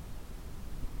engaging.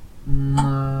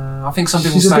 I think some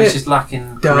people She's a say bit she's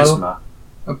lacking dull. charisma.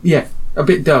 Yeah, a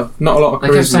bit dull. Not a lot of They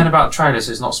kept saying charisma. about trailers,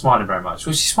 it's not smiling very much.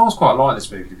 Well, she smiles quite a lot in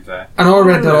this movie, to be fair. And I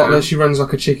read a lot Yeah. that she runs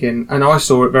like a chicken, and I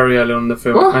saw it very early on in the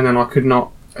film, What? and then I could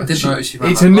not. I didn't notice she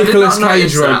ran It's that. a I did Nicolas not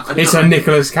notice Cage run. that. I did It's not- a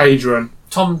Nicolas Cage run.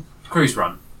 Tom Cruise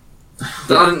run, I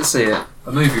didn't see it.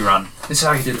 a movie run. This is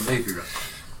how he did a movie run.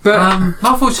 But I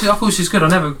thought she was good.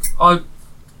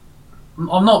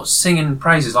 I'm not singing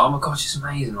praises like, oh my god, she's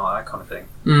amazing, like that kind of thing.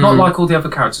 Not like all the other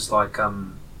characters, like Thor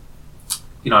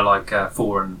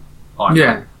and Iron Yeah.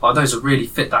 Man. Like those that really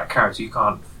fit that character. You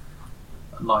can't,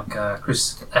 like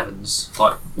Chris Evans,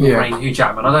 like Wolverine, Hugh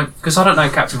Jackman. I don't know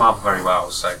Captain Marvel very well,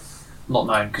 so not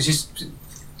known because he's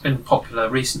been popular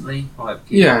recently. Like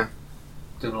yeah,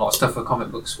 doing a lot of stuff for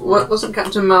comic books. For What, wasn't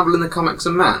Captain Marvel in the comics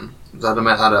a man? I had to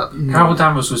make that up. Carol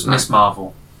Danvers was Miss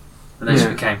Marvel, and then she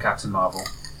Yeah. became Captain Marvel.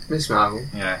 Miss Marvel.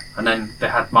 Yeah, and then they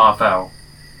had Marvel.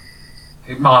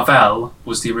 Marvel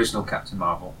was the original Captain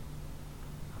Marvel,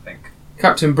 I think.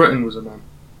 Captain Britain was a man.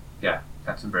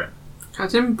 Captain Britain.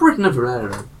 Captain Britain of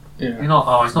Herrera. Yeah. He's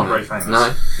not very famous.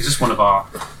 No. He's just one of our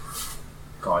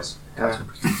guys. Yeah.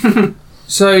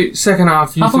 So second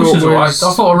half, you I thought she thought was alright. was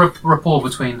I thought a rapport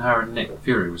between her and Nick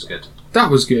Fury was good. that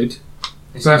was good.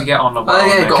 They seemed to get on well.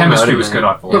 yeah, Their got on chemistry well, was didn't good,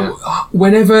 I thought. Yeah. But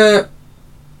whenever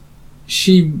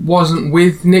she wasn't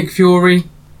with Nick Fury,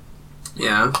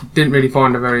 Yeah. didn't really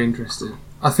find her very interesting.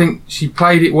 I think she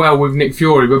played it well with Nick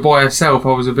Fury, but by herself,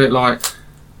 I was a bit like,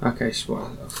 okay, so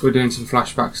we're doing some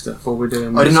flashback stuff, or we're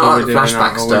doing. I did this, not or like we're the doing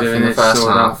flashback that, or we're stuff doing in the this, first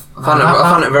or half. that. I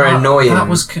found it very annoying. That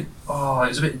was it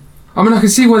was a bit I mean, I can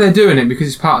see why they're doing it because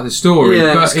it's part of the story,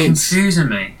 Yeah, but it's confusing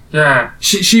me. Yeah.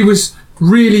 she was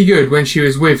really good when she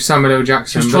was with Samuel L.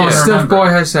 Jackson. She was But trying the to stuff remember.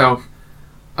 by herself,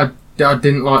 I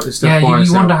didn't like the stuff Yeah, by you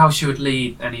herself. wonder how she would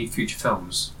lead any future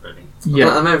films, really.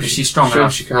 Yeah, Maybe Is she strong sure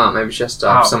enough? she can't. Maybe she has to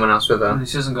have How? someone else with her.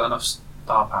 She hasn't got enough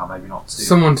star power, maybe not to.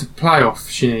 someone to play off.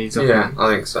 She needs. I Yeah, think.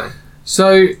 I think so.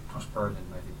 So, Josh Brolin,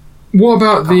 maybe. what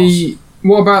about the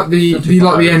Don't you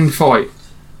like the think- end fight,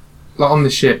 like on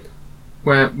the ship,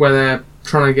 where they're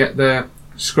trying to get the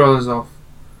Skrullers off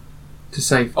to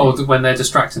safety? Oh, when they're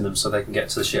distracting them so they can get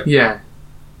to the ship. yeah.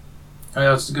 Oh, yeah,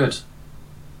 that's good.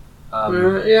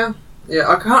 Yeah. Yeah,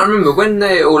 I can't remember when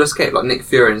they all escaped, like Nick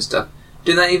Fury and stuff.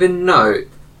 Do they even know?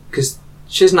 Because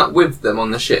she's not with them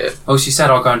on the ship. Oh, she said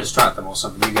I'll go and distract them or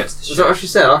something. You get to the Is ship. that what she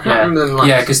said? I can't Yeah, remember them. Like,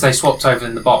 yeah, because they swapped over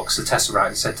in the box the Tesseract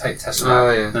and said take Tesseract.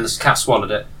 Oh, yeah. And then the cat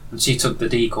swallowed it and she took the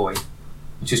decoy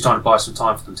and she was trying to buy some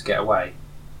time for them to get away.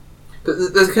 But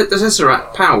the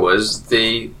Tesseract powers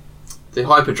the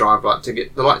hyperdrive, like to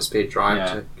get the light speed drive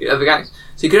Yeah. to get other galaxies.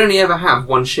 So you could only ever have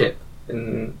one ship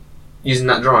in using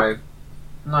that drive.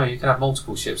 No, you can have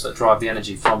multiple ships that drive the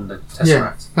energy from the Tesseract.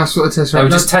 Yeah, that's what the Tesseract. They were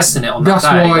that's just testing it on that that's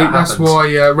day. why. that That's happened.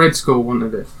 why Red Skull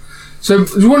wanted it. So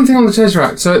there's one thing on the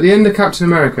Tesseract. So at the end of Captain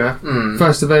America, Mm.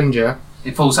 First Avenger,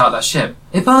 It falls out of that ship.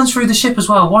 It burns through the ship as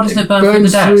well. Why doesn't it burn through the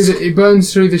burns desk? through it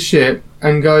burns through the ship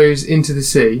and goes into the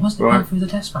sea. Why doesn't it Right? burn through the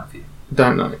desk, Matthew?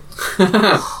 Don't know.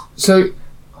 So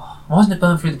Why doesn't it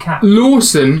burn through the cat?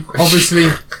 Lawson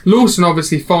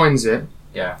obviously finds it,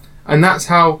 Yeah. and that's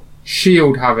how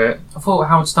Shield have it. I thought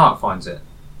Howard Stark finds it.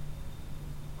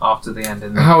 After the end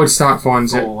in the Howard Stark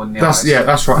finds it. Thor in the That's ice.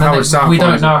 that's right. And then Howard Stark we don't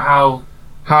finds know it. how.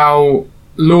 How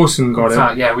Lawson got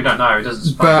it. Yeah, we don't know. It doesn't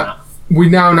explain But- that. We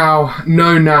know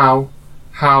now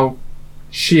how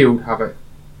Shield have it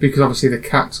because obviously the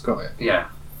cat's got it. Yeah.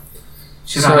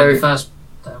 Should So- have it first.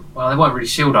 Well, they weren't really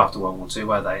Shield after World War II,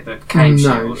 were they? They became no,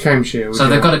 Shield. it came Shield. So yeah.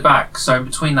 they got it back. So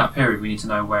between that period, we need to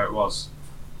know where it was.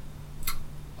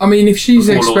 I mean, if she's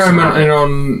Before Lawson experimenting had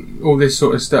on all this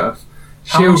sort of stuff,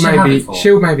 How long Shield she had maybe it for?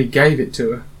 Shield maybe gave it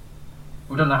to her.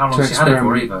 We don't know how long To she had it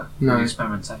for experiment. either. No. The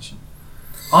experimentation.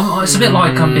 It's a bit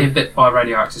like being bit by a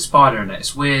radioactive spider in it.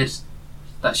 It's weird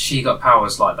that she got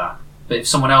powers like that. But if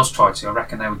someone else tried to, I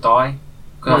reckon they would die.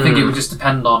 Because I think it would just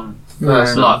depend on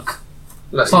Yeah. luck.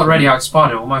 It's like a radioactive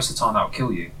spider. Well, most of the time that will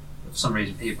kill you. For some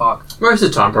reason, Peter Parker. Most of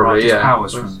the time, probably, Just yeah.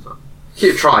 powers Most from- of the time.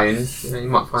 Keep trying. You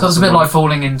might find So it's a bit someone. like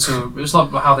falling into. It's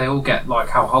like how they all get, like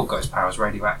how Hulk got his powers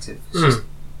radioactive. It's just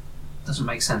doesn't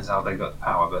make sense how they got the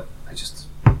power, but they just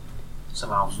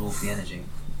somehow absorb the energy.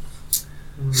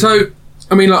 So,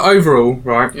 I mean, like overall,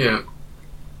 right? Yeah.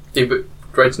 Yeah, but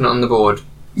rating it on the board.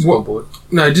 Scoreboard.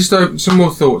 No, just some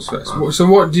more thoughts first. So,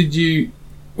 what do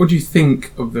you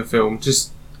think of the film?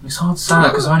 Just It's hard to say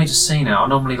because I've only just seen it. I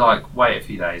normally wait a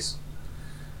few days.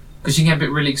 Because you get a bit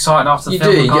really excited after the You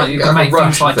film. do, and you you get can like make a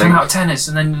rush, things like I 10 think. out of tennis,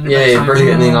 and then Yeah, it's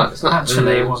brilliant, and then it's not-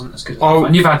 actually it wasn't as good. Oh.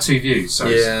 And you've had 2 views, so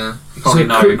Yeah. you probably so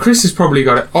know. Chris has probably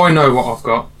got it. I know what I've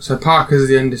got. So Parker's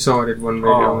the undecided one,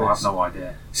 really. Oh, on I have this. no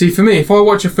idea. See, for me, if I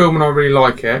watch a film and I really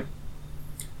like it,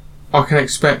 I can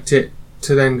expect it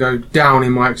to then go down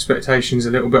in my expectations a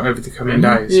little bit over the coming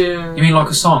Really? days. Yeah. You mean like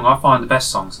a song? I find the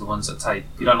best songs are the ones that take.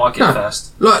 You don't like it No.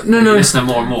 first. Like You listen to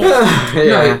more and more.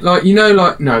 Yeah. No,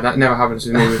 no, that never happens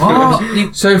with me. With What? films. You-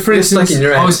 So, for It's stuck instance, in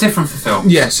your Oh, head. it's different for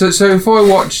films. yeah. So if I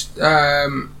watched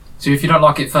So if you don't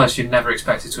like it first, you'd never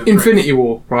expect it to improve. Infinity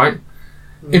War, right?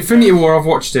 Infinity War, I've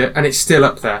watched it and it's still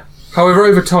up there. However,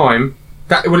 over time,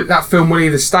 that film will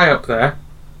either stay up there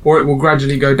or it will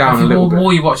gradually go down a The little bit.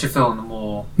 more you watch a film, the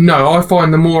more. No, I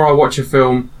find the more I watch a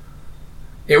film,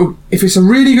 if it's a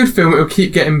really good film, it'll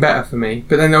keep getting better for me.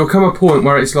 But then there'll come a point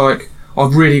where it's like,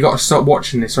 I've really got to stop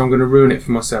watching this or I'm going to ruin it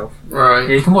for myself. Yeah, Right.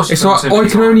 you can watch it. It's like, I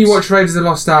can only watch Raiders of the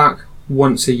Lost Ark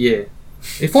once a year.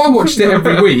 If I watched it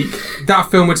every week, that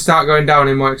film would start going down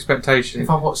in my expectation. If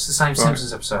I watch the same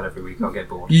Simpsons episode every week, I'll get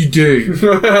bored. You do.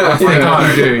 I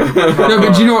think you do. No,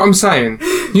 but do you know what I'm saying?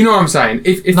 You know what I'm saying?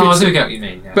 If No, I it's, do get what you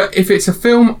mean. Yeah. but if it's a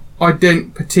film I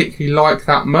didn't particularly like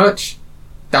that much,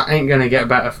 that ain't going to get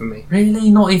better for me. Really,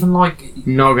 not even like.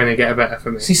 Not going to get better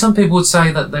for me. See, some people would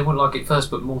say that they wouldn't like it first,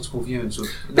 but multiple viewings would.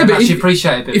 They'd but actually if-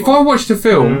 appreciate it a bit If more. I watched a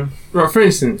film, right, for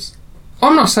instance,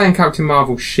 I'm not saying Captain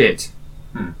Marvel's shit.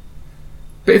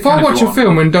 But if I Kind of watch you a are.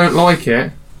 film and don't like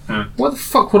it, why the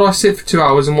fuck would I sit for 2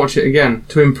 hours and watch it again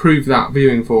to improve that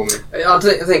viewing for me? I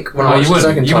think when No, I watched the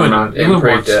second time around, it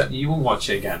improved it. You wouldn't watch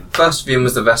it again. First viewing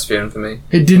was the best viewing for me.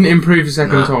 It didn't improve the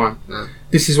second No, time. no.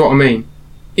 This is what I mean.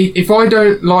 If I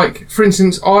don't like, for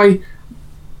instance, I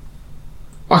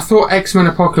thought X-Men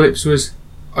Apocalypse was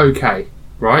okay,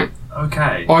 right?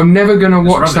 Okay. I'm never going to It's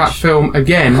watch that rubbish. film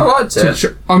again. I liked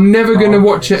it. I'm never going to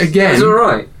watch it again. It's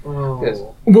alright. Oh.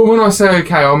 Well, when I say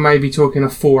okay, I'm maybe talking a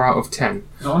 4 out of 10.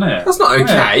 Not on it. That's not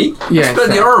okay. Yeah, It's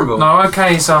bloody fair. horrible. No,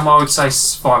 okay, so I would say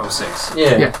 5 or 6.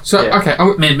 Yeah. Yeah. So Yeah. okay,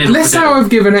 Middle let's say of the I've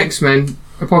given X-Men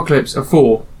Apocalypse a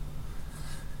 4.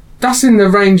 That's in the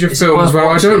range of Is it films worth where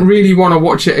I watching? don't really want to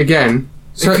watch it again.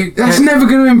 So If you- that's never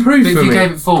going to improve But for if you me.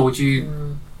 gave it 4, would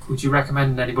you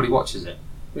recommend anybody watches it?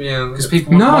 Yeah. Because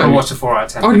people No. want to watch a 4 out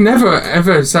of 10. I'd never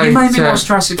ever say You made me to- watch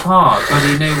Jurassic Park,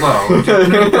 bloody New World.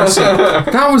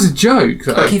 Jurassic- that was a joke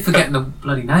I though. keep forgetting the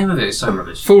bloody name of it. It's so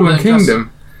rubbish. Fallen But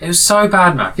Kingdom. It was so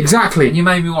bad, Matt. Exactly. And you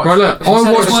made me watch. Right, look, it. You I said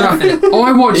it watched was that. worth it.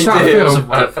 I watched that It film. wasn't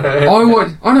worth it. I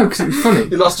watched. I know because it was funny.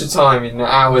 You lost your time in the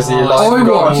hours of your Oh, life. I it's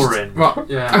watched. boring. Right.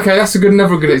 Yeah. Okay, that's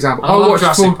another good example. I love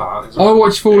Jurassic Park. It's I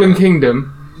watched Fallen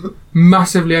Kingdom.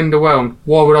 Massively underwhelmed.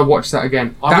 Why would I watch that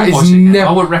again? I That wouldn't is watch it again. I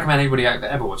never. wouldn't recommend anybody that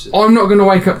ever watches it. I'm not going to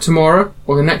wake up tomorrow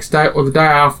or the next day or the day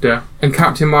after and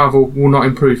Captain Marvel will not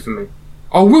improve for me.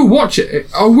 I will watch it.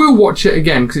 I will watch it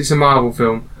again because it's a Marvel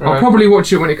film. I'll Right. probably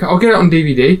watch it when I'll get it on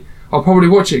DVD. I'll probably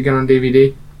watch it again on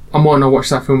DVD. I might not watch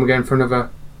that film again for another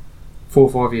 4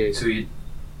 or 5 years. So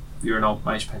you're an old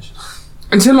mage pensioner.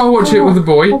 Until I watch it with the I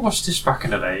boy. watched this back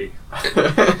in the day.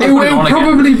 It will on again.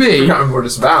 probably I be. can't remember what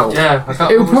it's about. Yeah, I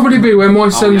can't It will probably be when my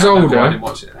son's I older. didn't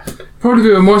watch it. Probably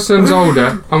be when my son's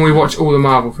older and we watch all the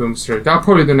Marvel films through. That'll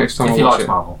probably be the next time If I he watch likes it.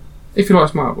 Marvel, If he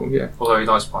likes Marvel, yeah. although he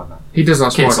likes Spider-Man. He does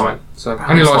like Kids Spider-Man. like- So, and he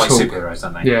Parents likes like Hulk. superheroes,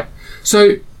 don't they? Yeah.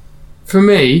 So, for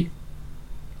me,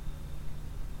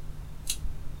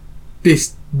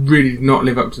 this really did not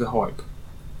live up to the hype.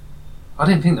 I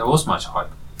didn't think there was much hype.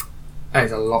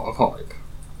 There's a lot of hype.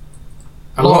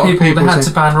 A lot of people they had say-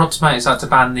 to ban Rotten Tomatoes, had to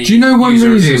ban the Do you know one user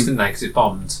reason? reviews, didn't they? Because it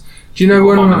bombed. Do you know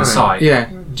people one? on the site. Yeah.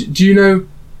 Do you know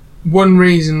one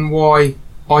reason why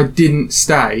I didn't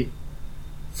stay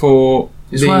for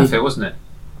It's the worth it, wasn't it?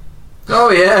 Oh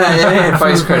yeah.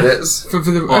 Face credits. for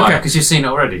the Why? okay? Because you've seen it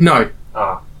already. No.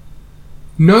 Ah.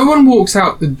 No one walks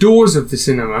out the doors of the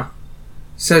cinema,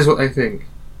 says what they think.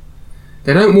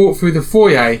 They don't walk through the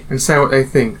foyer and say what they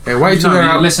think. They wait till they're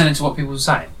You're out. listening to what people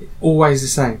say. Always the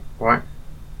same, right?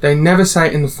 They never say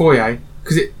it in the foyer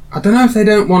because I don't know if they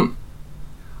don't want.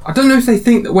 I don't know if they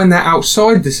think that when they're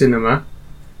outside the cinema,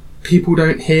 people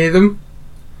don't hear them.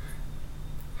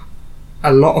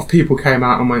 A lot of people came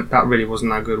out and went, "That really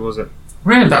wasn't that good, was it?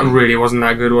 Really? That really wasn't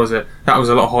that good, was it? That was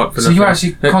a lot of hype for So nothing." you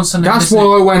actually constantly That's listening-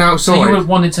 why I went outside. So you were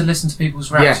wanting to listen to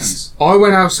people's reactions? Yes, I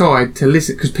went outside to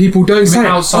listen because people don't say it.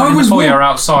 Outside I in the was foyer or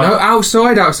outside? No,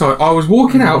 outside. I was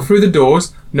walking out through the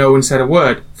doors. No one said a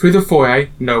word. Through the foyer,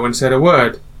 no one said a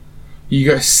word. You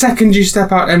go, second you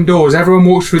step out them doors, everyone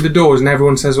walks through the doors and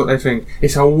everyone says what they think.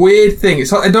 It's a weird thing.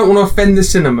 It's like they don't want to offend the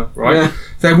cinema, right? Yeah.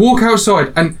 They walk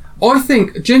outside, and I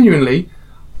think genuinely,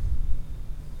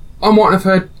 I might have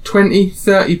heard 20,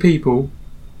 30 people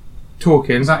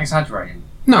talking. Is that exaggerating?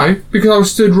 No, because I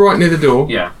was stood right near the door.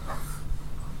 Yeah.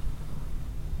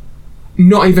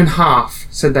 Not even half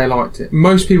said they liked it.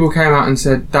 Most people came out and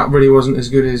said that really wasn't as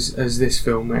good as this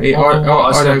film. I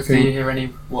don't Do you think. hear any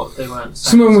what they weren't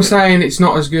saying? Someone was saying it's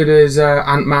not as good as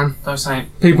Ant-Man. They were saying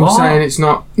People what? saying it's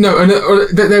not. No, and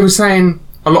they were saying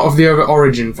a lot of the other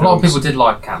Origin films. A lot of people did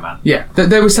like Ant-Man. Yeah,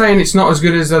 they were saying it's not as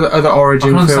good as other I Origin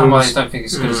can understand why they films. don't think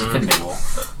it's as good as Infinity War.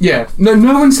 But Yeah,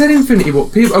 no one said Infinity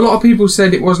War. A lot of people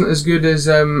said it wasn't as good as.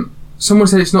 Someone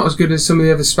said it's not as good as some of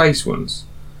the other space ones,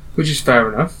 which is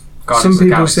fair enough. Guardians Some of the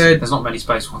people Galaxy, said. there's not many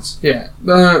space ones. Yeah,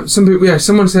 some people. Yeah,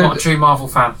 someone said. Not a true Marvel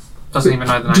fan. Doesn't even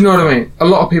know the name. Do you know what I mean? A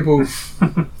lot of people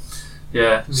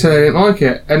Yeah. said they didn't like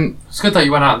it, and It's good that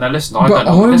you went out and they listened. I but don't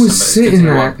know I listen, was but it's good to sitting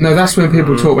hear there. what No, that's when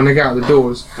people Mm. talk when they get out the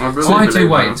doors. I really I do believe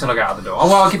wait that. until I get out the door. Oh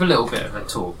well, I'll give a little bit of a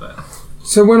talk, but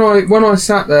So when I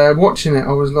sat there watching it,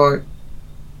 I was like,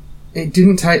 it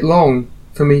didn't take long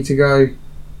for me to go.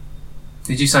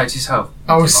 did you say it to yourself?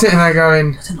 I was sitting there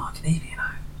going, I didn't like it either,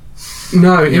 you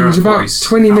know. no, it Your was own about voice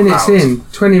 20 out minutes loud. in.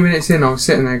 20 minutes in, I was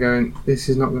sitting there going, this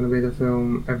is not going to be the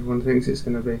film everyone thinks it's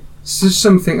going to be. It's just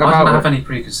something I didn't about have it. any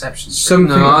preconceptions.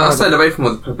 Something No, I about stayed it. away from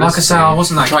all the publicity. Like I say, I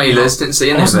wasn't that trailers. keen. Didn't see I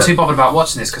any of wasn't it. too bothered about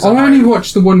watching this because I only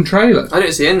watched the one trailer. I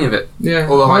didn't see any of it. Yeah,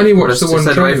 All the I hype only watched the publicity,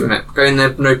 one stayed away from trailer. it. Going there,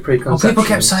 no Well, preconceptions. people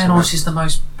kept saying, "Oh, she's the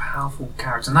most powerful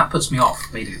character," and that puts me off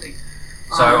immediately.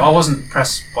 So I wasn't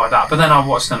impressed by that. But then I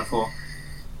watched it and I thought,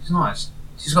 "It's nice.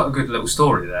 She's got a good little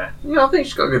story there. Yeah, I think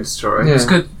she's got a good story. Yeah. It's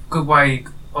good way.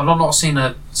 I've not seen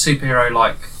a superhero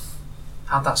like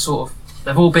had that sort of.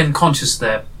 They've all been conscious of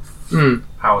their Mm.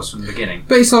 powers from the beginning.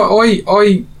 But it's like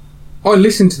I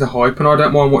listen to the hype and I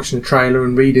don't mind watching a trailer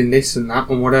and reading this and that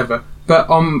and whatever. But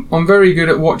I'm very good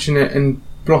at watching it and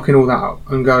blocking all that out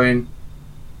and going.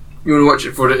 You want to watch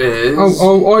it for what it is?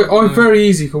 I'm very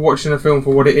easy for watching a film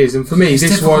for what it is, and for me It's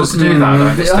this difficult was. to do that,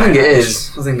 though. I think it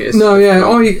is. I think it is. No, yeah,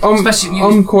 I'm Especially you-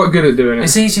 I'm quite good at doing it.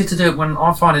 It's easier to do it when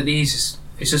I find it the easiest.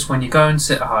 It's just when you go and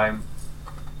sit at home,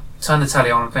 turn the telly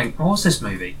on, and think, "Oh, what's this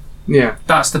movie?" Yeah,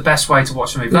 That's the best way to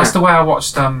watch a movie. Yeah. That's the way I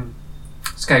watched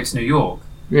Escape to New York.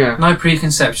 yeah. No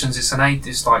preconceptions.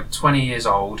 It's like 20 years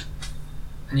old,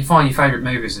 and you find your favourite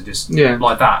movies are just Yeah.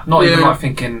 like that. Not even Yeah. like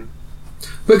thinking.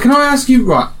 But can I ask you,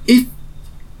 right?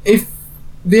 If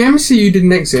the MCU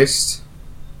didn't exist,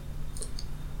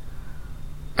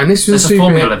 and this was There's a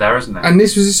formula there, isn't there? and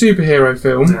this was a superhero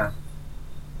film, Yeah.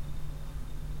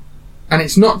 and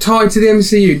it's not tied to the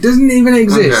MCU, doesn't even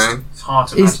exist. Okay. It's hard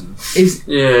to Is- imagine.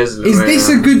 Yeah, Is this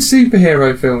a good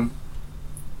superhero film?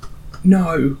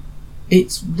 No,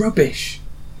 it's rubbish.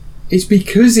 It's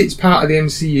because it's part of the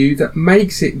MCU that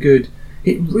makes it good.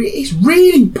 It's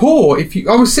really poor.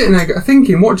 I was sitting there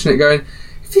thinking, watching it, going,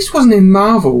 if this wasn't in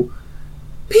Marvel,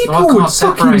 people I can't would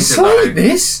separate fucking it, slate though.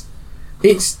 this.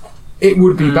 It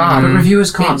would be bad. But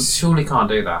reviewers It's- surely can't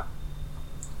do that.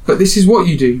 But this is what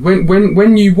you do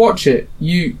when you watch it.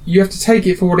 You have to take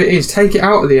it for what it is. Take it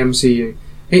out of the MCU.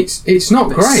 It's not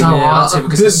But great. It's so Yeah, hard to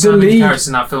because the- there's so the many lead- characters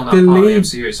in that film that the are part of the lead-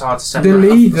 MCU. It's hard to The separate.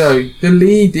 lead though, the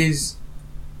lead is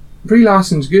Brie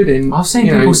Larson's good in. I've seen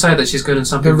you know, people say that she's good and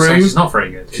some The people say Room. she's not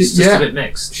very good. It's She- just yeah. a bit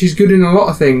mixed. she's good in a lot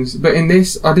of things, but in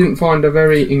this, I didn't find her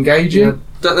very engaging. I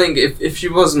don't think if she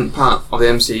wasn't part of the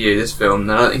MCU, this film,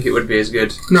 then I don't think it would be as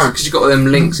good. No. Because you've got all them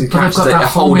links and But they've characters got that that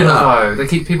hold it formula up. though.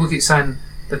 People keep saying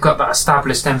they've got that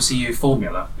established MCU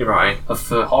formula You're right.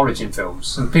 for origin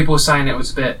films, and people were saying it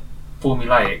was a bit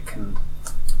formulaic and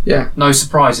Yeah. no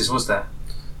surprises, was there?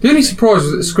 The only surprise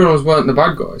was that the Skrulls weren't the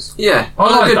bad guys, Yeah, I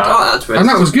like good, that. I like that twist. and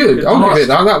that was good. I'll give it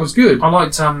that. That was good. I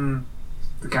liked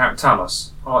the character Talos.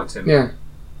 I liked him. Yeah,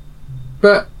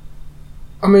 but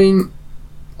I mean,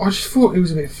 I just thought it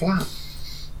was a bit flat.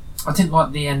 I didn't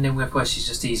like the ending with where she's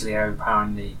just easily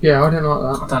overpowering the. Yeah, I don't like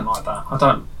that. I don't like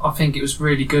that. I think it was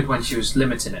really good when she was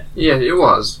limiting it. Yeah, it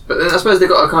was. But then I suppose they've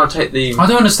got to kind of take the. I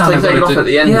don't understand. Take it off at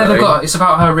the end. Yeah, though. they've got. It's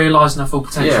about her realising her full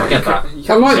potential. Yeah, I get that.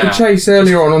 I like the chase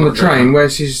earlier on the Yeah. train where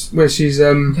she's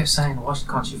I kept saying, why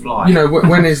can't she fly? you know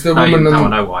when is the no, woman now I on,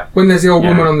 know why. when there's the old Yeah.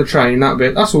 woman on the train, that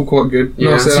bit, that's all quite good.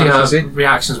 Yeah. Nice See little her action.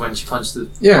 reactions when she punched the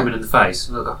Yeah. woman in the face.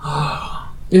 And they'll go,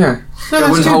 Yeah. No, The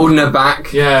that's one's good. holding her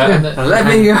back. yeah. Yeah. And And let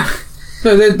me go.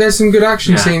 No, there's some good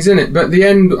action Yeah. scenes in it, but the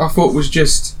end I thought was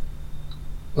just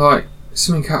like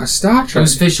something out of Star It Trek.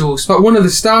 was visual. It's like one of the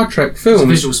Star Trek It was films, a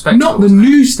visual spectacle. not the wasn't it?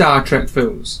 new Star Trek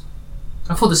films.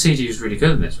 I thought the CG was really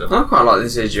good in this film. I quite like the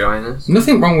CGI in this.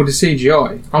 Nothing wrong with the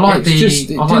CGI. I like It's the just,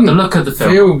 it I like the didn't look of the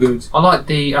film. feel good. I like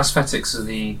the aesthetics of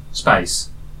the space,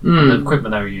 the Mm.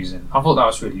 equipment they were using. I thought that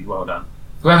was really well done.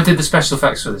 Whoever did the special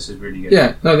effects for this is really good.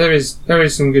 Yeah, no, there is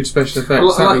some good special I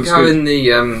effects. That like looks how good.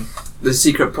 in the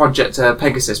secret project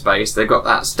Pegasus base they got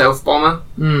that stealth bomber,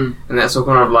 Mm. and that's all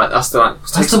kind of like that's the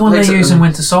That's the one they use in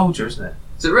Winter Soldier, isn't it?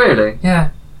 Is it really? Yeah.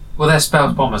 Well, they're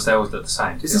stealth bombers. They always look the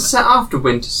same. to Is be it set after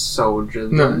Winter Soldier?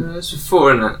 No. It's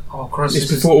before, isn't it? honest. Oh, Christ! It's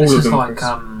this before all is, of this them, is like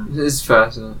Chris. It's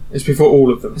first, isn't it? It's before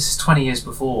all of them. this is 20 years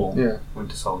before Yeah.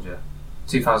 Winter Soldier,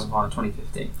 2005 and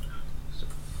 2015.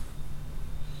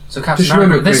 So Captain Just America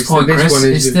remember, at this Chris, point, that this Chris,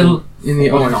 one is is with still in the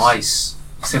in ice.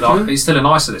 ice. He's still in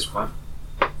ice at this point.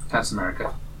 Captain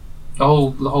America. The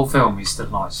whole film, he's still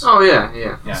nice. Oh yeah.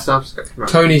 Yeah. Stuff's got- right.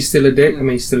 Tony's still a dick. I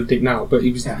mean, he's still a dick now, but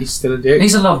he's still a dick.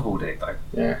 He's a lovable dick, though.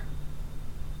 Yeah.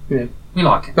 We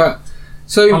like him. But I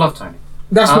so love Tony.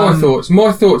 that's my thoughts.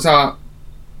 My thoughts are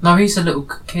No, he's a little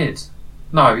kid.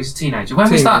 No, he's a teenager.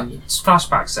 When was that Teenager.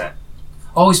 flashback set?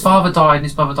 Oh, his father died and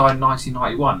his mother died in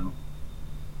 1991.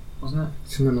 Wasn't it?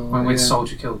 something like When that, Winter yeah.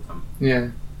 Soldier killed them. Yeah.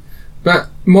 But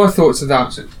my thoughts are that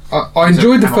Was it- I Is it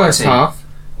enjoyed the MIT? first half.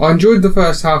 I enjoyed the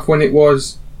first half when it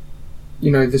was,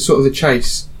 you know, the sort of the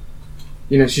chase.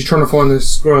 You know, she's trying to find the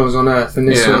squirrels on Earth, and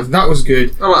this Yeah. sort of that was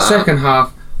good. I like that. Second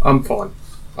half, I'm fine.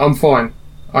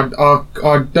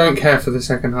 I don't care for the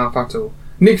second half at all.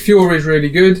 Nick Fury's really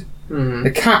good. Mhm.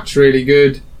 The Cat's really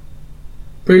good.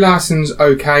 Brie Larson's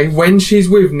okay when she's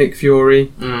with Nick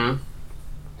Fury. Mhm.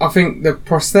 I think the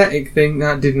prosthetic thing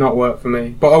that did not work for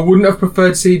me, but I wouldn't have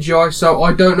preferred CGI, so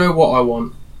I don't know what I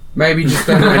want. Maybe just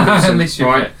Ben At Mendelsohn, least you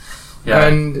right? Yeah.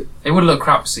 And It would look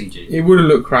crap for CG. it would have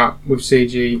looked crap with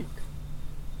CG.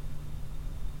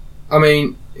 I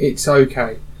mean, it's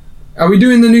okay. Are we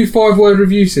doing the new 5-word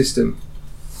review system?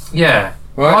 Yeah.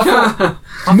 Right?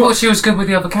 I thought she was good with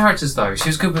the other characters, though. She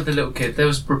was good with the little kid. There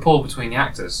was rapport between the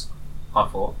actors, I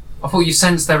thought. I thought you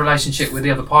sensed their relationship with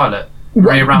the other pilot,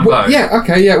 Maria Rambeau. Yeah,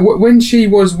 okay, yeah. When she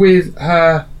was with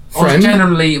her I was friend,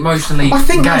 generally emotionally I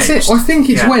think engaged. that's it. I think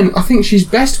it's Yeah. I think she's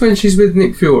best when she's with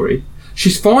Nick Fury.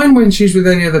 She's fine when she's with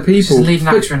any other She's a people. leading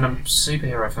but actor in a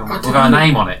superhero film I without don't a know.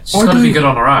 name on it. She's I got to be don't- good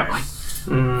on her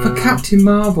own. for Captain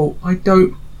Marvel, I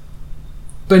don't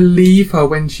believe her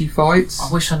when she fights.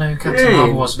 I wish I knew Captain Yeah.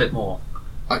 Marvel was a bit more.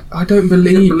 I don't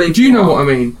believe. believe Do you know what? what I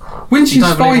mean? When You she's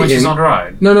don't believe fighting, when she's on her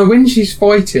own? no, when she's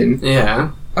fighting,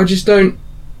 Yeah. I just don't.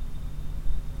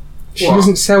 She What?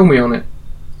 doesn't sell me on it.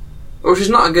 Well, she's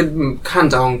not a good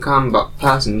hand-to-hand combat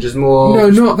person. Just more. No,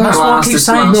 not that. That's why I Blast keep is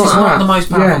saying not she's not that. the most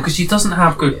powerful Yeah. because she doesn't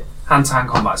have good hand-to-hand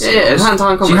combat skills. Yeah,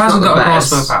 hand-to-hand combat. She hasn't got a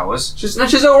grasp of of her powers.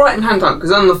 She's all right in hand-to-hand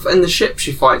because in the ship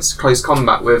she fights close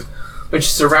combat with, when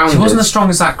she's surrounded. She wasn't as strong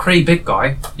as that Kree big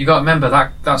guy. You got to remember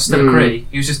that's still a Mm. Kree.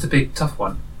 He was just a big tough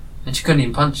one, and she couldn't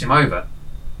even punch him over.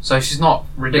 So she's not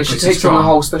But she ridiculously takes on strong. the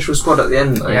whole special squad at the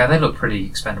end, though. Yeah, they look pretty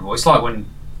expendable. It's like when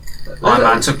Uh, Iron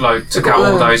Man took out all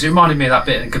uh, those. It reminded me of that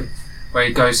bit where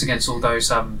he goes against all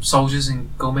those soldiers in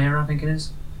Gormira, I think it is,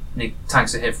 and he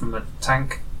tanks a hit from a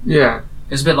tank. Yeah.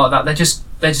 It's a bit like that. They're just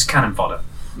cannon fodder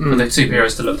for the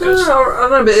superheroes to look good. I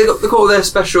don't know, but they got all their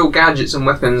special gadgets and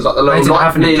weapons, like the They little didn't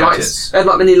have any mini gadgets. They had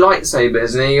like mini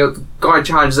lightsabers, and the guy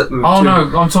charges at them. Oh with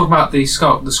no, I'm talking about the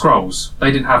scrolls.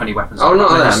 They didn't have any weapons. Oh,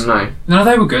 not They them, just- no. No,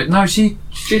 they were good. No, she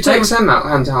Takes them out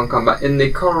hand-to-hand combat in the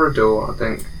corridor, I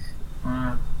think.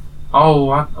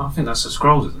 I think that's the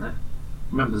scrolls, isn't it?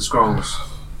 Remember the scrolls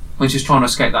when she's trying to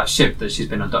escape that ship that she's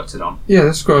been abducted on, Yeah,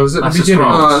 the scrolls at That's the the beginning.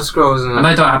 Skrulls. Oh, scrolls, isn't and it?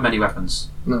 they don't have many weapons.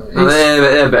 No, No, it's-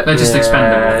 they're a bit. They're just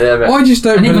expendable. They're a bit. I just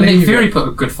don't And even Nick believe Fury it. put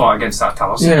a good fight against that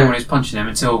Talos. Yeah. Even when he's punching him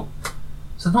until.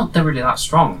 So they're really that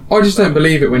strong. I just don't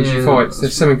believe it when she Yeah, fights. There's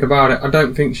that's- something about it. I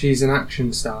don't think she's an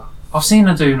action star. I've seen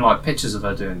her doing like pictures of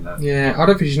her doing that. Yeah, I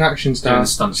don't think she's an action Doing star. the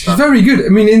stunt She's stuff. very good. I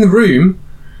mean, in the room,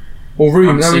 or room.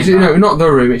 I've No, seen that. not the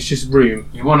room. It's just room.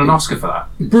 You won an Oscar for that.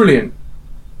 Brilliant,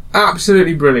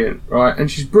 absolutely brilliant, right?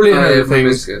 And she's brilliant at other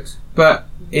things. good. But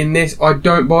in this, I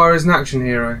don't buy her as an action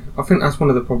hero. I think that's one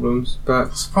of the problems. But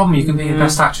It's a problem. You can be the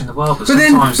best actor in the world, but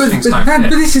then, sometimes things don't but fit.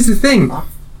 this is the thing.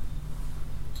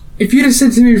 If you'd have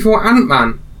said to me before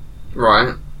Ant-Man,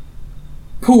 Right.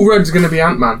 Paul Rudd's going to be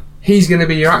Ant-Man, he's going to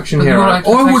be your action But hero, your I would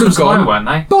have expectations were low, gone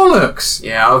weren't they? bollocks.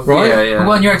 Yeah. Right? Yeah. But Yeah.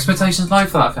 weren't your expectations low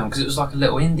for that film? Because it was like a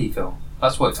little indie film.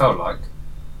 That's what it felt like.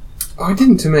 I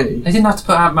didn't to me. They didn't have to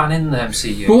put Ant-Man in the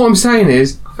MCU. But what I'm saying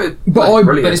is, I think But that's I-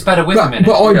 brilliant. But it's better with him in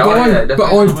but it. I Yeah, buy, yeah, but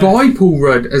I definitely. buy Paul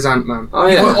Rudd as Ant-Man. Oh,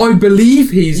 yeah. I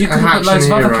believe he's You an could have put action loads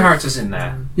of hero. other characters in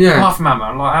there. Yeah. Apart from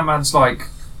Ant-Man. Like, Ant-Man's like...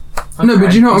 No, but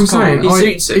okay, do you know what I'm it's cool. saying? He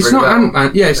suits it it's really not well.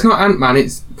 Ant-Man. Yeah, it's not Ant-Man.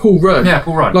 It's Paul Rudd. Yeah,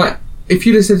 Paul Rudd. Like, if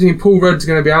you'd have said to me Paul Rudd's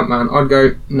going to be Ant-Man, I'd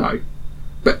go no.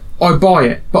 But I buy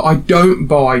it. But I don't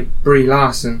buy Brie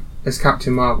Larson as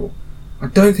Captain Marvel. I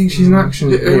don't think she's an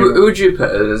action Who hero. would you put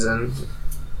her as in?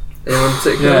 Anyone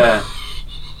particular? Yeah.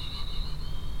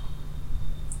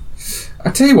 I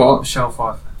tell you what, Michelle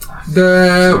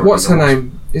Pfeiffer. what's her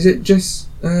name? Is it just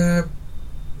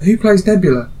who plays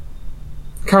Nebula?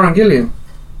 Karen Gillian.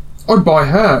 I'd buy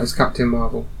her as Captain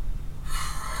Marvel.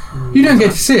 You don't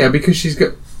get to see her because she's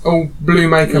got all blue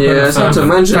makeup Yeah, and it's hard to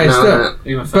imagine faced now, up. isn't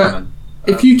Uma But- Thurman.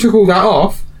 If you took all that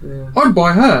off, it? Yeah. I'd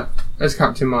buy her as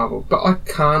Captain Marvel, but I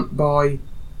can't buy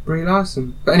Brie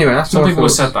Larson. But anyway, that's Some my people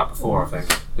have thoughts. said that before, I think.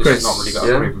 This Chris, has not really got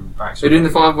yeah? a proven backstory. We're doing the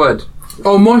 5-word.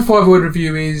 Oh, my 5-word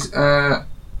review is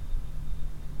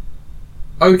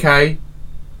okay,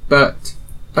 but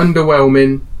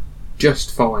underwhelming,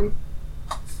 just fine.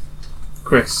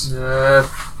 Chris.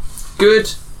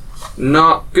 Good,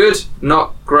 not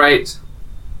great.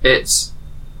 It's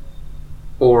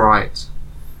alright.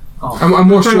 Oh. And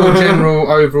what's your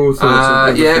general overall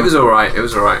thoughts? of Yeah, everything? it was alright. It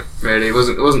was alright. Really, it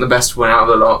wasn't the best one out of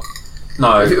the lot.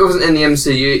 No. If it wasn't in the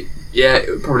MCU, yeah,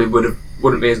 it probably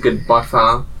wouldn't be as good by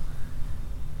far.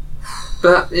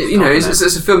 But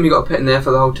it's a film you got to put in there for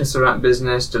the whole Tesseract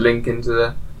business to link into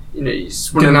the.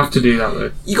 It's one Didn't of have to do that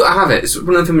though. You got to have it. It's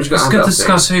one of the films you got It's to have. good to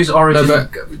discuss whose origin. No,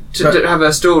 but- to have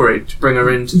a story to bring her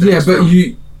into. The Yeah, next but film.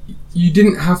 you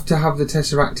didn't have to have the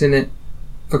Tesseract in it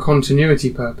for continuity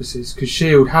purposes because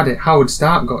Shield had it. Howard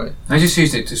Stark got it. They just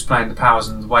used it to explain the powers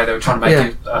and the way they were trying to make Yeah.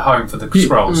 it a home for the You-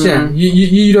 scrolls. Yeah,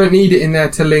 you don't need it in there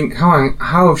to link.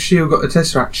 How have Shield got the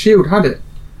Tesseract? Shield had it.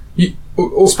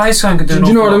 Space Gun could do Do an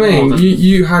you know what awful I lot more mean? than-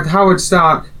 You had Howard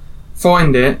Stark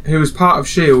find it, who was part of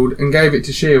Shield, and gave it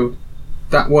to Shield.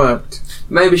 That worked.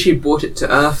 Maybe she brought it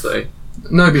to Earth though.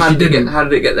 No, but she didn't. How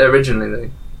did it get there originally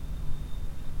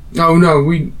though? Oh no,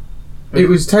 it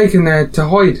was taken there to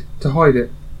hide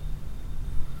it.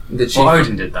 Did she? Well,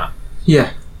 Odin did that.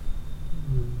 Yeah.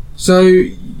 So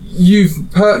if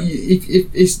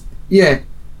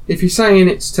you're saying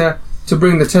it's to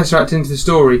bring the Tesseract into the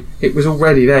story, it was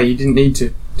already there. You didn't need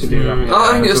to do that. Oh,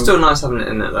 I think it was At still nice having it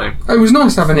in there though. all. It was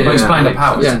nice having it. But in explain there. the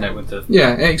powers, Yeah. isn't it? With the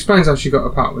Yeah, it explains how she got her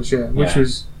powers. Yeah, which Yeah.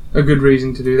 was a good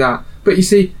reason to do that. But you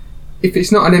see, if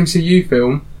it's not an MCU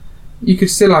film, you could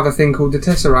still have a thing called the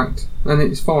Tesseract, and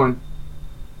it's fine.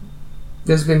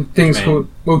 There's been things mean?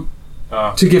 called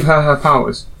oh. to give her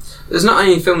powers. There's not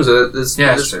only films where where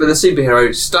true. the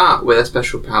superheroes start with their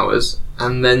special powers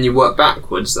and then you work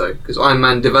backwards though, because Iron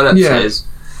Man develops Yeah. his,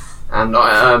 and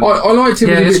I liked it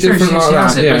Yeah, a it's bit true. different She like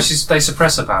has that. it, Yeah. but they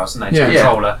suppress her powers, don't they? Yeah. To Yeah.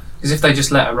 control her. Because if they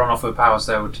just let her run off her powers,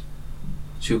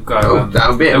 she'll go. that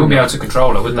would be it. They wouldn't be able to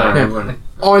control her, would they? No, Yeah. it wouldn't.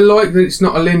 I like that it's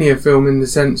not a linear film in the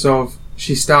sense of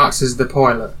she starts as the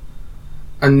pilot,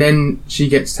 and then she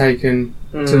gets taken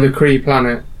to the Kree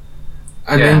planet,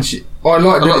 and Yeah. then I like I that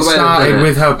like it the way they've started done it.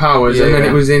 with her powers, and then Yeah.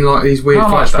 it was in like these weird I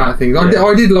like flashback that. things. Yeah.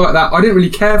 I did like that. I didn't really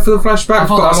care for the flashbacks, I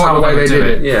thought but that's I how like the way they they would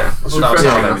did do it. Yeah, I it's thought that was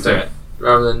how they would do refreshing it.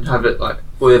 rather than have it like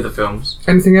all the other films.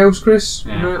 Anything else, Chris?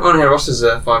 Yeah. No, on here, Ross is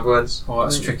 5 words. Oh,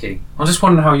 that's tricky. I just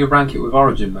wondering how you rank it with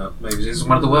Origin movies. Is it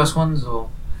one of the worst ones or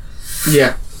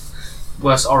Yeah.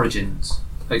 worst origins?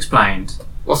 Explained.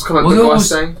 What's comment Well, the they guy always-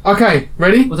 saying? Okay,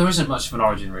 ready? Well, there isn't much of an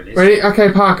origin really. Ready?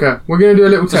 Okay, Parker. We're going to do a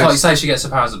little Just like you test. say, she gets her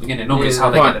powers at the beginning. Normally, it's Yeah. how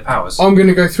they Right. get their powers. I'm going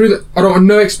to go through the. I don't want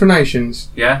no explanations.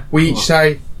 Yeah. We each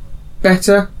say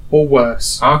better or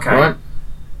worse. Okay. Right?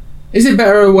 Is it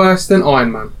better or worse than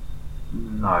Iron Man?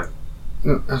 No,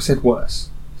 No, I said worse.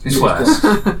 it's worse.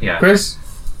 Yeah. Chris?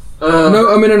 No,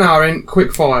 No, I'm in an hour in.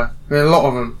 Quick fire. There are a lot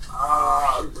of them.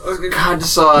 I can't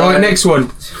decide. Right, next one.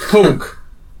 Hulk.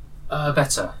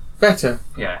 Better. Better.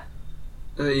 Yeah.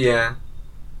 Yeah,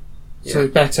 So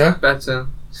better. better.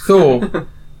 Thor.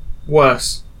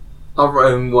 Worse. I've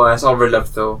written worse. I really love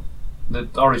Thor. The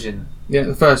origin. Yeah,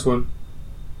 the first one.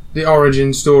 The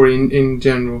origin story in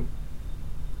general.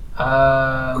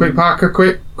 Quick, Parker.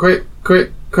 Quick.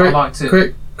 I liked it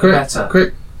Quick. better.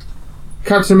 Quick.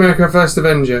 Captain America: First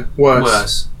Avenger,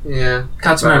 worse. Yeah.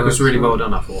 Captain America was really well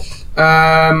done, I thought.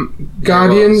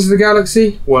 Guardians of the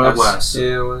Galaxy, worse. Worse.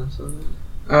 Yeah, worse.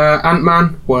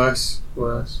 Ant-Man, worse.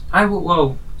 Worse.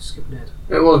 Well, skipping ahead.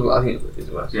 It was, I think it was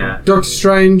worse. Yeah. Doctor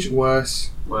Strange, worse.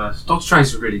 Worse. Doctor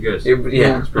Strange was really good. Yeah.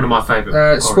 Yeah. One of my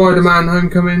favourite. Spider-Man: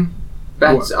 Homecoming,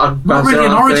 Not really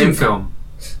an origin film.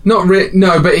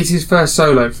 no, but it's his first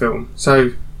solo film,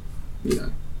 so you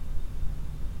know.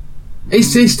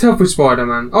 It's tough with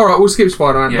Spider-Man. Alright, we'll skip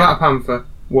Spider-Man. Yeah. Black Panther,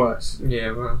 worse.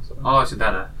 Yeah, worse. I liked it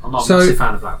better. I'm not So- a massive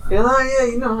fan of Black Panther.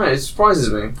 Yeah, it surprises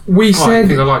me. We I said,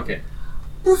 think I like it.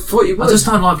 I thought you I would. just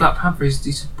don't like Black Panther. He's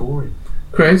just boring.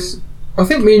 Chris, I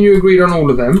think me and you agreed on all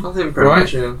of them, I think pretty Right.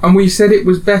 much, yeah. and we said it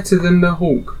was better than the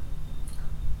Hulk.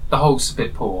 The Hulk's a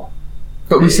bit poor.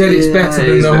 But we said it's Yeah, better it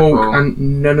than is a the bit Hulk poor.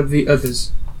 and none of the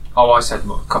others. Oh, I said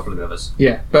a couple of the others.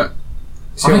 Yeah, but...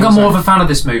 I think I'm more of a fan of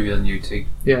this movie than you two.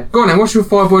 Yeah. Go on then, what's your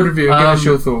 5-word review and give us Um,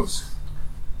 your thoughts?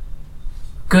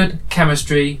 Good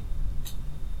chemistry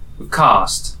with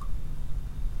cast.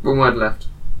 One word left.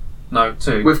 No,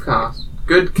 two. With cast.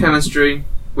 Good chemistry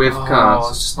with Oh,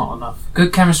 cast. it's just not enough.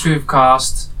 Good chemistry with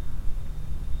cast.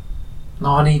 No,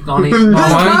 I need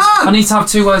to have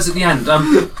 2 words at the end.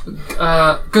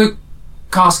 Good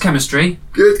cast chemistry.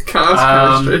 Good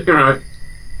cast chemistry. Right.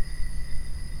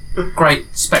 Great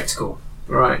spectacle.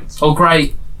 Right. Or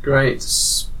great. Great.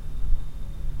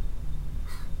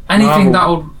 Anything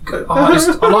Marvel. that will.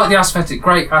 I like the aesthetic.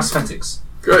 Great aesthetics.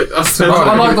 Great.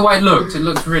 I like the way it looked. It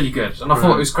looked really good, and I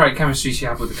thought it was great chemistry she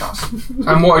had with the cast.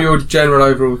 And what are your general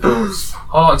overall thoughts?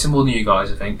 I liked it more than you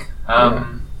guys, I think.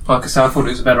 Like I said, I thought it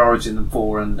was a better origin than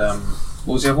 4, and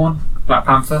what was the other one? Black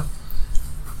Panther.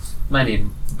 Mainly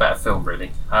a better film,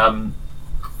 really.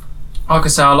 Like I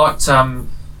said, I liked.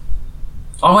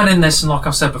 I went in this, and like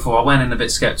I've said before, I went in a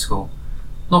bit sceptical.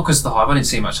 Not because of the hype. I didn't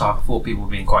see much hype. I thought people were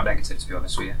being quite negative, to be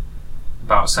honest with you,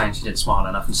 about saying she didn't smile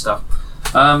enough and stuff.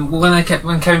 Well, when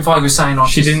Kevin Feige was saying,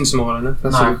 She didn't smile enough,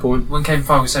 that's a good point. When Kevin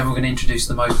Feige was saying we're going to introduce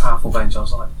the most powerful Avenger, I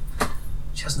was like,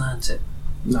 she hasn't earned it.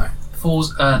 No.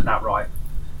 Thor's earned that right.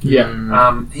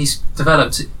 Yeah. He's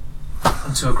developed it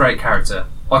into a great character.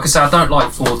 Like I said, I don't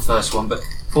like Thor the first one, but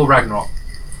Thor Ragnarok,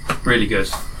 really good.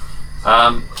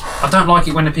 I don't like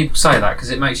it when the people say that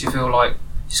because it makes you feel like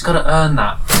you just got to earn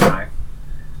that, you know.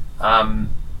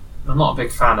 I'm not a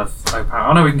big fan of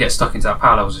I know we can get stuck into that.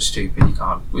 Parallels are stupid. You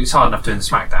can't. It's hard enough doing the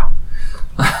SmackDown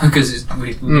because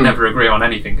we can never agree on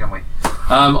anything, can we?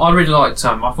 I really liked.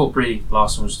 I thought Brie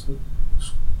Larson was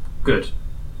good.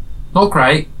 Not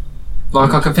great.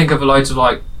 Like I can think of loads of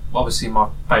obviously my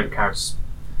favourite characters,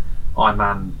 Iron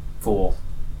Man, Thor,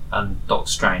 and Doctor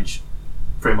Strange.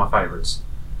 3 of my favourites.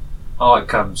 I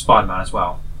like Spider-Man as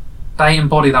well. They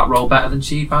embody that role better than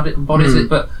she embodies it,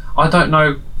 but I don't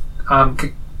know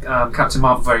Captain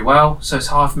Marvel very well, so it's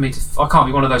hard for me to. I can't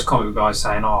be one of those comic book guys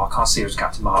saying, "Oh, I can't see her as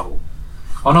Captain Marvel."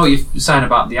 I know what you're saying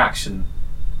about the action.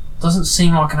 Doesn't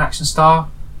seem like an action star.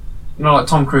 You know, like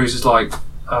Tom Cruise is like,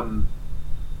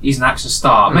 he's an action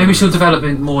star. Maybe she'll develop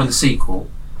it more in the sequel.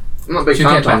 I'm not a big She'll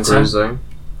fan get of Tom better. Cruise though.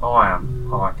 Oh, I am.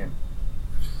 I like him.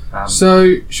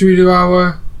 So, should we do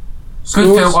our Good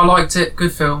scores? film. I liked it.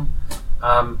 Good film.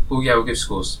 We'll give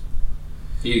scores.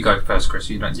 You go first, Chris.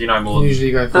 You know more. You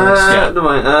usually go first. Yeah. No,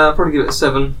 I'll probably give it a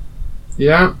 7.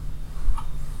 Yeah.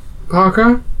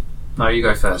 Parker? No, you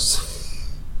go first.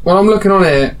 Well, I'm looking on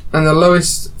it, and the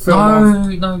lowest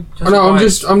film No. No, I'm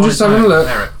just having a look.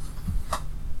 Merit.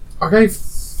 I gave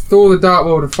Thor: The Dark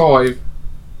World a 5.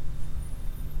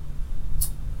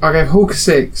 I gave Hulk a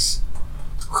 6.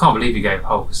 I can't believe you gave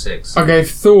Hulk a 6. I gave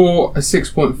Thor a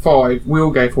 6.5. We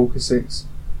all gave Hulk a 6.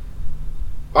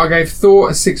 I gave Thor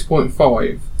a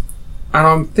 6.5, and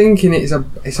I'm thinking it's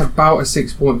about a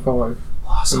 6.5. Oh,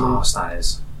 that's harsh, that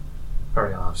is.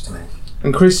 Very harsh to me.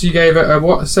 And Chris, you gave it a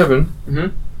what? A 7.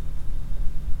 Mhm.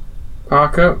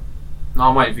 Parker, No,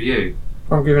 I'm waiting for you.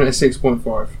 I'm giving it a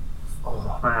 6.5.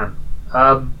 Oh,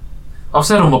 man. I've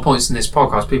said all my points in this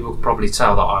podcast. People can probably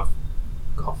tell that I've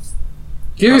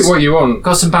Give it what you want.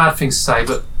 got some bad things to say,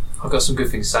 but I've got some good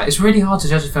things to say. It's really hard to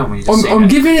judge a film when you just see I'm it.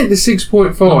 giving it the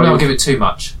 6.5. Normally I'll give it too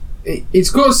much.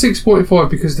 It's got a 6.5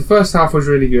 because the first half was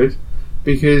really good.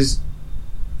 Because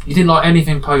You didn't like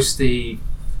anything post the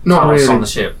not Thanos really, on the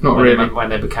ship. Not when really. When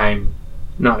they became.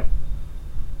 no.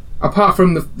 Apart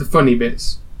from the funny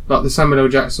bits, like the Samuel L.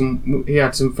 Jackson, he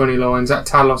had some funny lines. That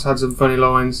Talos had some funny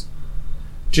lines.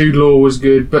 Jude Law was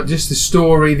good, but just the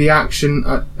story, the action,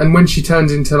 and when she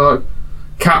turns into like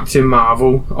Captain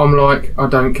Marvel, I'm like, I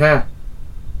don't care.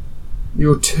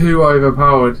 You're too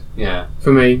overpowered Yeah.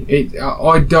 for me.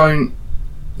 I don't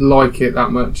like it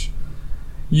that much.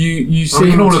 You We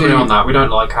seem can all to, agree on that. We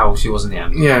don't like how she was in the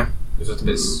end. Yeah, was just a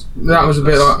bit. That was a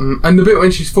bit like, and the bit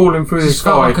when she's falling through the It's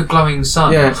felt sky. like a glowing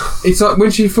sun. Yeah, it's like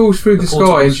when she falls through the sky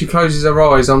portals. and she closes her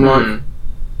eyes. I'm like,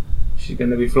 she's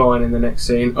going to be flying in the next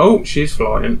scene. Oh, she's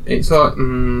flying. It's like,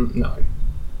 no,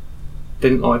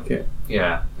 didn't like it.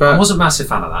 Yeah. But I wasn't a massive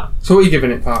fan of that. so what are you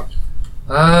giving it, Park?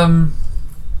 Like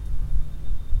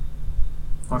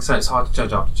I say, it's hard to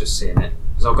judge after just seeing it.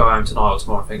 Because I'll go home tonight or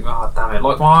tomorrow and think, oh, damn it.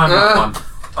 Like my Iron Man one,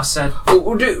 I said,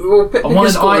 We'll pick I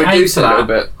wanted score, 8 reduce for it a little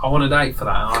that. bit. I wanted 8 for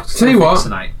that. And I Tell you what. It's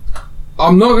an 8.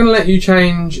 I'm not going to let you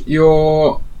change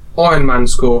your Iron Man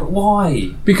score But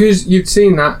why? because you've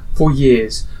seen that for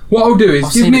years. What I'll do is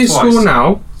I've give seen me a it twice. score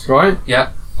now, right?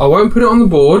 Yeah. I won't put it on the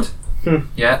board.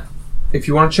 Yeah. If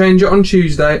you want to change it on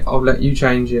Tuesday, I'll let you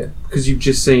change it because you've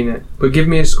just seen it. But give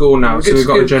me a score now, so we've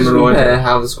got a general idea.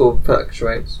 How the score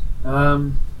fluctuates.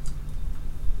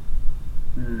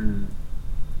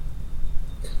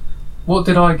 What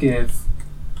did I give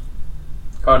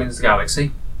Guardians of the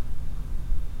Galaxy?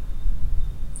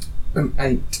 An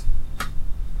 8.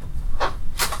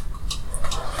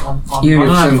 I'm You I don't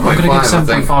know. I'm going to give 7.5, I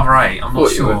think. 7.5 or 8. I'm not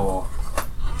Thought you sure.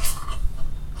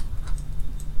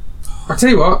 I tell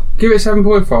you what, give it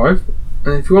 7.5,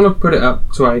 and if you want to put it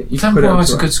up to 8, you can put it 7.5 up is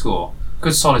to a 8. good score.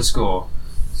 Good solid score.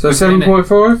 So good, isn't it?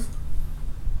 7.5?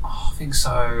 Oh, I think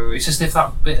so. It's just if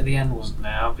that bit at the end wasn't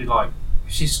there, I'd be like,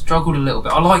 she struggled a little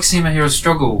bit. I like seeing my hero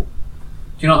struggle.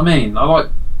 Do you know what I mean? I like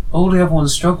all the other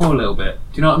ones struggle a little bit.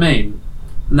 Do you know what I mean?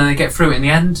 And then they get through it in the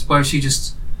end, where she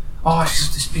just,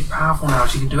 she's this big powerful now.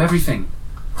 She can do everything.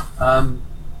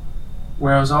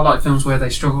 Whereas I like films where they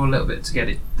struggle a little bit to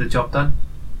get the job done.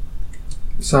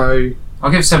 So I'll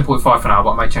give it 7.5 for now,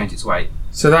 but I may change it to 8.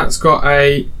 that's got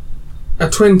a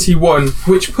 21,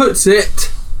 which puts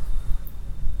it.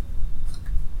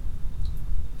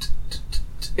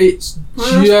 It's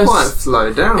Well, just that's quite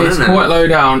low down, it's isn't quite it? low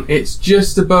down. It's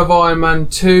just above Iron Man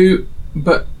 2,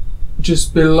 but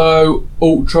just below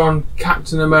Ultron,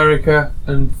 Captain America,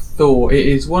 and Thor. It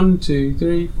is 1, 2,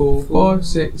 3, 4, 5,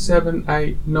 6, 7,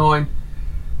 8, 9,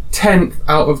 10th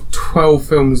out of 12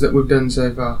 films that we've done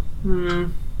so far.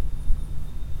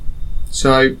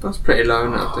 So, That's pretty low,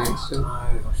 isn't it, I think.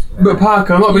 So. but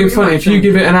Parker, I'm not being You funny. If you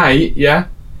imagine- give it an 8, yeah,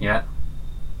 Yeah.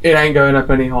 it ain't going up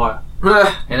any higher.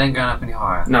 It ain't going up any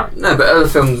higher. No. No, but other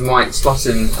films might slot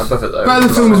in above it though. But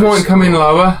other films might come in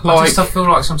lower. I Like, feel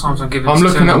like sometimes I'm giving I'm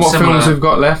looking at what similar films we've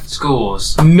got left.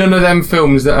 scores. None of them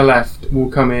films that are left will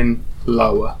come in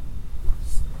lower.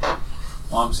 Well,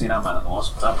 I haven't seen that man at the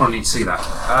last, but I probably need to see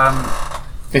that.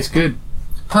 It's good.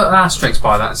 Put an asterisk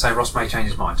by that and say Ross may change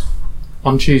his mind.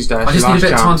 On Tuesday. I just need a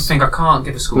bit of time to think. I can't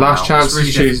give a score Last now. chance It's really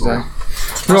is Tuesday.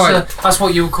 difficult. Right. That's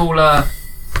what you would call a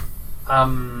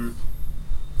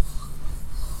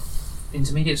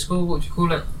intermediate score. What would you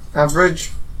call it?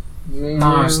 Average?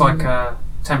 No, it's like a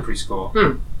temporary score.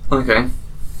 Okay.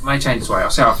 I may change this way. I'll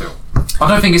see how I feel. I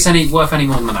don't think it's worth any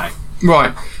more than an 8.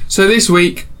 Right. So this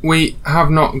week we have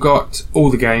not got all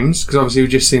the games because obviously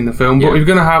we've just seen the film, but Yeah. we're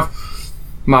going to have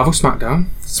Marvel Smackdown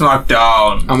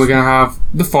Smackdown. and we're going to have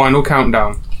the final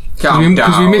countdown Countdown.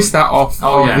 because we missed that off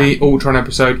Oh, of yeah. the Ultron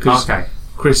episode because Okay,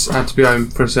 Chris had to be home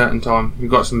for a certain time.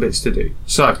 We've got some bits to do.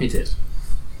 So he did.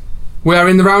 we are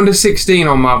in the round of 16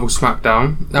 on Marvel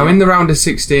Smackdown. Now in the round of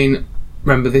 16,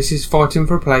 remember this is fighting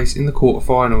for a place in the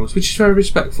quarterfinals, which is very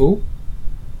respectful.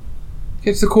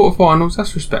 Get to the quarterfinals,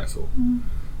 that's respectful.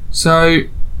 So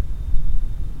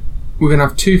we're going to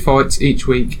have 2 fights each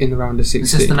week in the round of 16.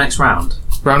 Is this the next round?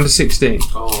 Round of 16.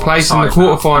 Oh, Place in the excited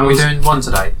now. Are we quarterfinals. doing one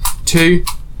today? 2.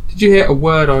 Did you hear a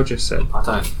word I just said? I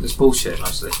don't. It's bullshit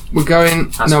mostly. We're going.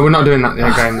 That's No, we're not doing that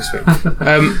the game this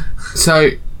week.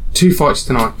 So 2 fights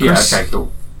tonight. Yeah. Chris, Okay.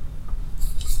 Cool.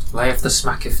 Layeth the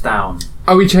smacketh down.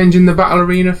 Are we changing the battle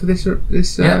arena for this?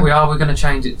 Yeah, we are. We're going to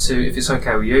change it to, if it's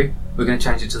okay with you, we're going to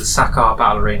change it to the Sakaar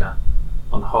Battle Arena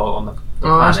on the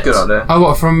Oh, That's a planet. good idea. Oh,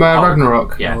 what from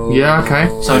Ragnarok? Yeah. Yeah. Okay.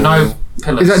 So no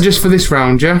pillars. Is that just for this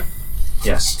round? Yeah.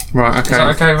 Yes. Right. Is Okay.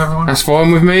 that okay with everyone? That's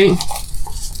fine with me.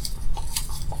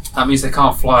 That means they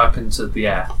can't fly up into the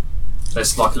air.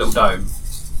 There's like a little dome.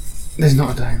 There's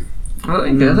not a dome. I don't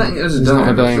think there's a There's not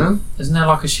a dome. dome. Isn't there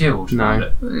like a shield? No. around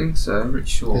it? I think so. I'm pretty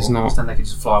sure. There's not. 'Cause then they can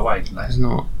just fly away, can they? There's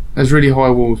not. There's really high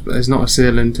walls, but there's not a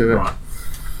ceiling to it. Right.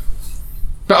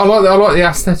 But I like the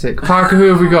aesthetic. Parker, who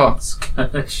have we got?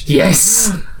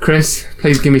 Yes. Chris,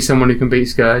 please give me someone who can beat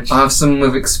Scourge. I have someone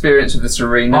with experience with this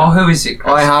arena. Oh, who is it?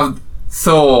 Chris? I have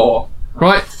Thor.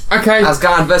 Right. Okay.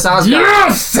 Asgard vs Asgard.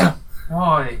 Yes.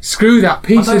 Why? Screw that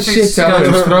piece I don't of think shit up and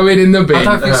Scourge- just throw it in the bin. I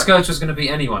don't think Scourge was going to beat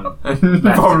anyone.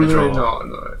 Probably draw. not.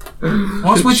 No.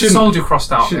 Why's Winter shouldn't- Soldier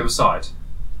crossed out on the should- other side?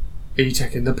 Are you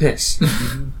taking the piss?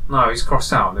 No, he's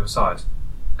crossed out on the other side.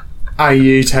 Are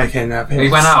you taking that piss? He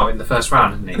went out in the first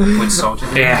round, didn't he? Winter Soldier.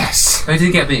 Yes. Who did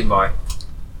he get beaten by?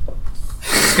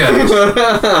 Scourge.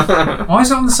 Why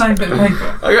is it on the same bit of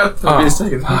paper? I got the piss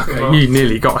taken. Okay, you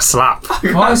nearly got a slap.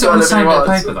 Why is it on the same bit of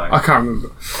paper though? I can't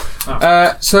remember.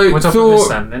 Oh. So We're talking Thor. this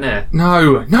then, in here.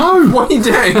 No. What are you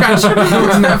doing? Actually,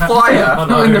 in that fire. Oh,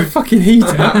 Not in the fucking heater.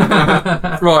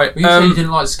 Right. You said you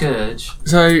didn't like Scourge.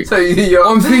 So So you're.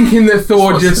 I'm thinking that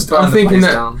Thor Wants to just. burn I'm the thinking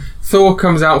place that down. Thor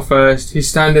comes out first. He's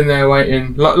standing there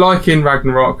waiting, like in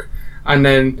Ragnarok, and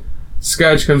then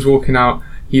Scourge comes walking out.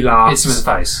 He laughs. Hits him in the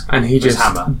face. And he with his just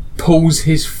hammer. pulls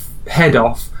his head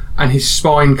off, and his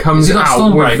spine comes Has he got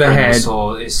out with the Stormbreaker in head. this,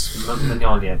 or is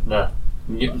Magnolia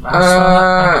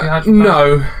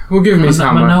No, we'll give him his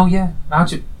hammer. Magnolia?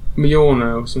 How'd you...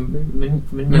 Mjolnir or something.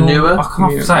 I Manure?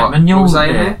 can't say it. What was that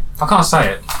in Manure. here? I can't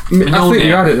say it. I think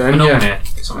you had it then. Yeah.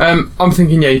 Mjolnir. I'm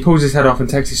thinking, yeah, he pulls his head off and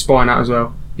takes his spine out as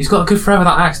well. He's got a good throw with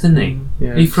that axe, didn't he?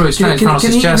 Yeah. He threw it straight in Can front of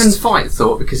he his even chest. fight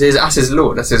Thor? Because that's his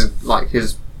lord. That's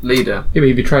his leader. Yeah, but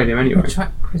he betrayed him anyway.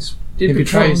 Chris, He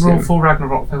betrays what him. full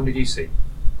Ragnarok film did you see?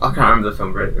 I can't remember the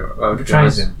film very well.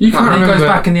 Betrays him. You can't And he remember goes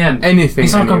back in the end. anything.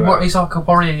 He's like anyway. he's like a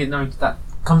warrior, you know, that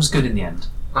comes good in the end.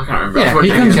 I can't remember. Yeah, he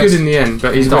comes good in the end,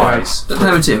 but He he's dies. Don't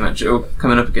tell me too much. It'll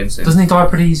coming up again soon. Doesn't he die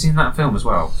pretty easy in that film as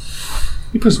well?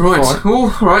 He puts Right. fight.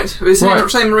 Oh, right. Is Right.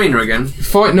 it same arena again?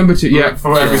 Fight number 2. Yeah.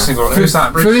 For every Yeah. single. For, Who's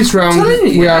that? for this round,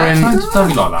 we are in. Don't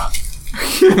be like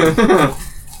that.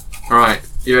 Right.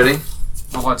 You ready?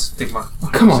 I like to dig my. Oh,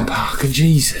 come on, Parker.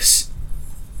 Jesus.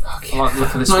 I like to look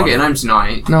at this It's not one. getting home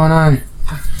tonight. No, no.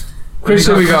 Chris,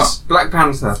 who we got? Black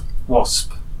Panther.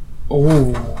 Wasp.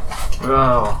 Oh,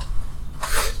 Oh.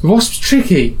 Wasp's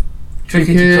tricky.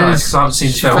 Tricky to Because- judge because I haven't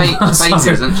seen the film. Phases,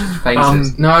 isn't she?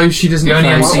 Phases. No, she doesn't. The only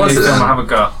phase. MCU what's it film then? I haven't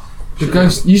got. The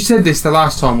ghost. You said this the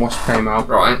last time Wasp came out.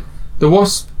 Right. The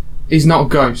Wasp is not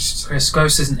Ghost. Chris,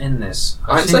 Ghost isn't in this.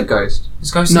 I didn't say Ghost.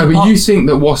 It's Ghost No, in the but pot. you think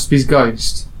that Wasp is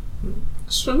Ghost.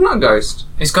 It's not Ghost.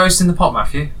 It's Ghost in the pot,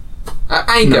 Matthew.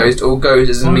 A No. Ghost or Ghost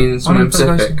doesn't mean something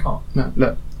specific. No,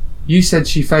 look. You said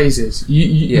she phases.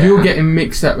 Yeah. You're getting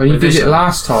mixed up. When you With did it Vision.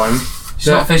 last time, She's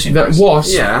not Vision. that Chris.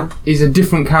 Wasp Yeah. is a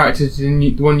different character than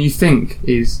the one you think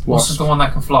is Wasp is Wasp. the one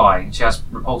that can fly and she has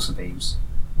repulsor beams.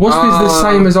 Wasp is the Oh.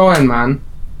 same as Iron Man.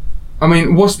 I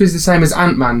mean, Wasp is the same as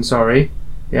Ant-Man, sorry.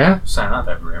 Yeah? I'm saying that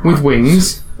over here. With right?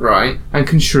 wings Right. and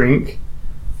can shrink.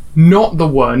 Not the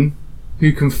one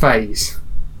who can phase.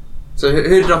 So who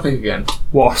did I pick again?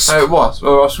 Wasp. Oh, it was.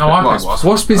 Oh, Wasp. No, I think Wasp.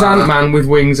 Wasp is Ant-Man with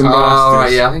wings and Oh, blasters.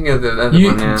 right, yeah, I think of the other You,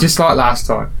 one, yeah. just like last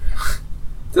time.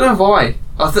 Don't know why.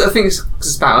 I think it's 'cause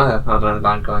it's about her. I don't know, the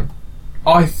bad guy.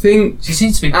 I think She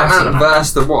seems to be better than Ant-Man that.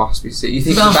 versus the Wasp, you see. You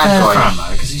think It's the bad unfair guy. for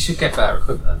Ant-Man because he should get better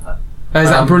equipment than her. there's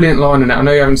that brilliant line in it. I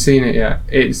know you haven't seen it yet.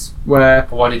 It's where,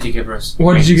 But why did you give her a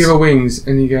what did you wings? give her wings?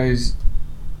 And he goes,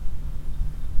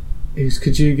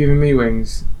 could you give me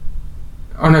wings?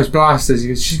 Oh no, it's blasters. He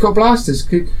goes, she's got blasters.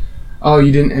 Oh,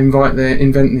 you didn't invent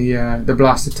the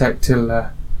blaster tech till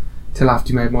after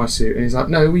you made my suit. And he's like,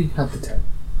 no, we had the tech.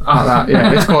 Like that.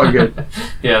 Yeah, it's quite good.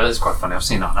 Yeah, that's quite funny. I've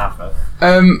seen that on advert.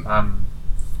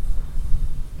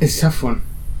 It's a tough one.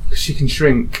 'Cause she can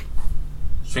shrink.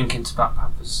 Shrink into Black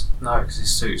Panthers. No, because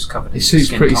his suit's covered. His in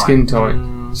suit's pretty tight. skin tight.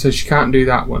 Mm. So she can't do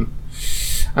that one.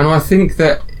 And I think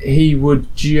that he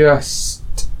would just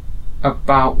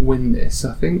about win this,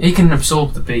 I think. He can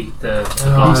absorb the beat, the he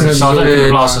blasters. can So I don't absorb think the the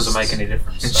blasters will blasts. make any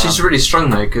difference. And she's really strong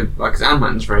though, because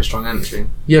Ant-Man's very strong, isn't she?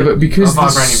 Yeah, but because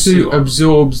Got a the vibranium suit suit on.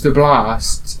 absorbs the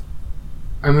blast,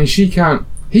 I mean, she can't.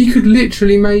 He could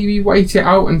literally maybe wait it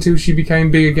out until she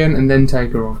became big again and then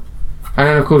take her on. And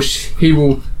then, of course, he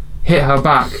will hit her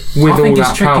back with I think all it's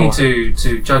that tricky power.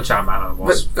 to judge Ant-Man and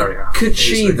Wasp very hard. Could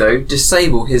she easily. though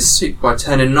disable his suit by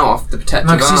turning off the protective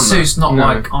No, armor? because his suit's not No.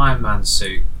 like Iron Man's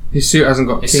suit. His suit hasn't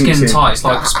got It's kinks skin in. tight. It's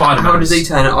like Spider-Man. How does he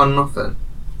turn it on and off then?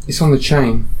 It's on the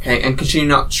chain. Okay, and could she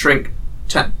not shrink,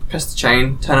 press the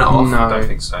chain, turn it off? No. I don't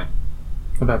think so.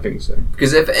 I don't think so.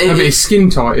 Because if No, but it's skin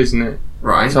tight, isn't it?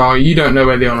 right, So you don't know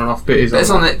where the on and off bit is. but it's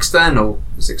on that. the external.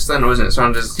 It's external, isn't it? It's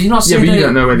around his. Do you not see Yeah, but you the,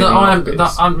 don't know where the the on-off bit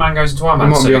that is. Ant-Man goes into Iron It Man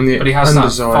might be suit, on the but he has that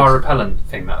underside. fire repellent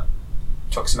thing that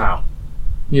chucks him out.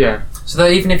 Yeah. So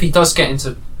that even if he does get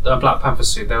into a Black Panther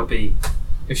suit, there'll be.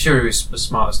 If Shuri was as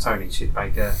smart as Tony, she'd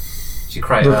make a. She'd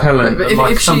create Repellent. But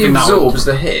like if she something that would- absorbs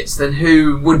the hits, then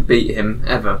who would beat him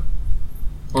ever?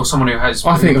 or someone who has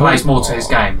I think who plays Hulk- more to his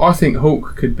game. I think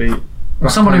Hulk could beat.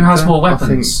 Black Someone who has Panther. more I think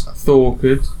weapons. Thor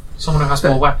could. Someone who has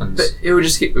more weapons. But it would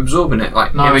just keep absorbing it,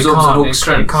 like No, it he absorbs can't. Hulk's It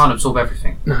strength. can't absorb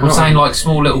everything. No, I'm not saying everything. like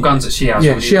small little guns that she has.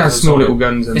 Yeah, would she has small absorb little it.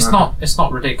 guns. And It's that. not. It's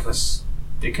not ridiculous.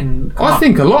 It can. I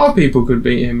think a lot of people could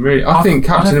beat him. Really, I think I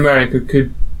Captain don't- America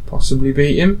could possibly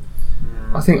beat him.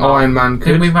 I think Iron Man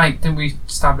could. Didn't we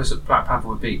establish that Black Panther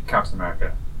would beat Captain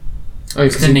America? Oh,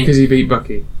 because he beat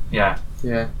Bucky. Yeah.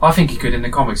 Yeah. I think he could. In the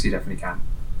comics, he definitely can.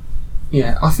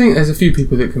 Yeah, I think there's a few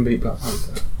people that can beat Black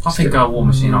Panther. I think War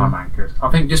Machine Iron Man could. I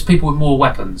think just people with more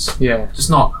weapons. Yeah. Just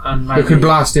not. And maybe, They could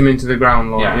blast him into the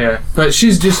ground, like, yeah. But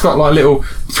she's just got like little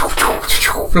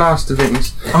blaster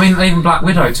things. I mean, even Black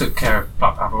Widow took care of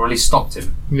Black Panther, or at least stopped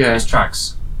him in Yeah. his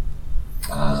tracks.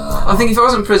 I think if it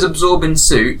wasn't for his absorbing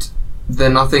suit,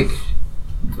 then I think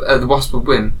the Wasp would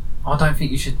win. I don't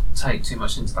think you should take too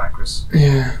much into that, Chris.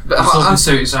 Yeah. But The absorbing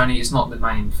suit is it's not the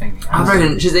main thing. I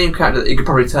reckon she's the only character that you could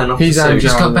probably turn off He's the suit.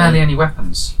 She's got Agile, barely any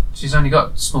weapons. She's only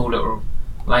got small little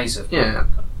laser. Yeah.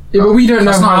 Yeah, but we don't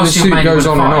know That's not how how the she'll suit make goes it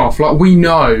on and fight. off. Like, we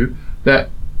know that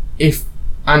if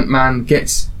Ant-Man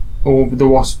gets, or the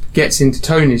Wasp gets into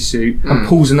Tony's suit and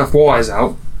pulls enough wires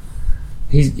out,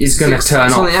 he's going to turn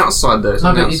It's on off. the outside though. It's No,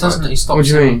 on the but he outside. doesn't. He stops. What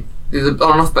do you him. mean? The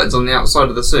on and off buttons on the outside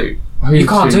of the suit. You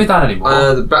can't do that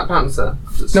anymore. The Black Panther.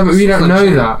 No, but we don't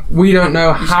know that. We don't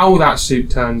know how that suit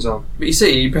turns on. But you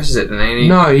see, he presses it, doesn't he?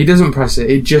 No, he doesn't press it.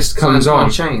 It just comes on.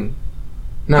 Chain.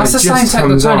 No, That's it the same just tech that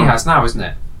comes Tony on. has now, isn't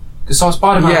it? Because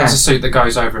Spider-Man Yeah. has a suit that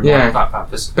goes over him Yeah. like Black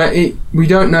Panther's. But we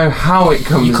don't know how it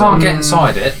comes You on. can't get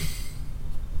inside it.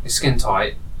 It's skin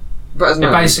tight. But It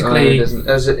basically-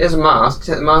 there's a mask.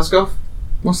 Take the mask off.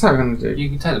 What's that going to do? You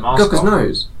can take the mask Gokka's off.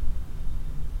 nose.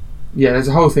 Yeah, there's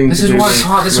a whole thing This to is do why with- it's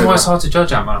hard. This is with why that. it's hard to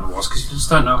judge Ant-Man and Wasp because you just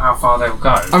don't know how far they'll go.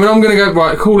 I mean, I'm going to go,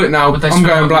 right, call it now. Would they I'm swim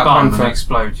going up Black the bum and Panther.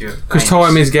 explode your Because anus?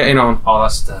 time is getting on. Oh,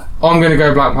 that's the. I'm going to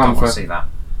go Black I don't want to Panther. see that.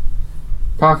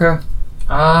 Parker?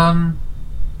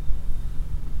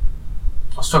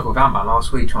 I struggled with Ant-Man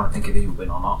last week trying to think if he would win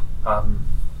or not.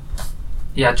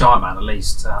 Yeah, Giant Man at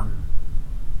least.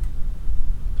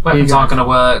 Weapons go. aren't going to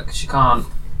work. She can't.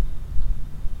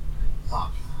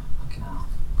 Oh, fucking hell.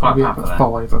 Black Maybe Panther at then.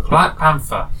 5 o'clock. Black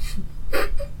Panther.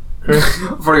 Chris?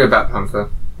 I'll probably go Black Panther.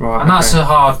 Right, And that's okay. a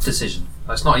hard decision.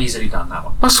 It's not easily done, that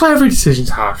one. I swear every decision's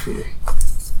hard for you.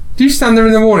 Do you stand there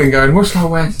in the morning going, what shall I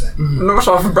wear today? I'm not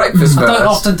sure for breakfast I don't first.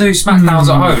 often do Smackdowns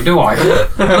at home, do I?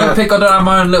 I don't have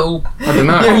my own little... I don't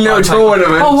know. Yeah, little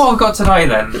tournament. Oh, what have I got today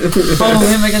then?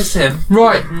 Him against him?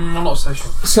 Right, I'm not so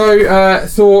sure. so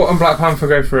Thor and Black Panther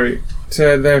go through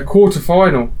to the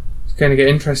quarter-final. It's going to get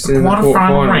interesting in the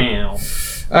quarter-final.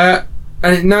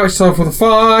 And now it's time for the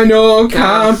final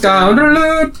countdown.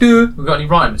 We've got any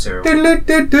writing material?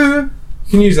 You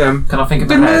can use them. Can I think of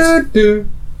my head?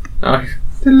 No.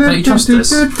 Don't you trust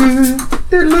us?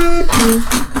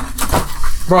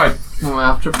 Right, Oh,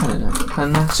 after a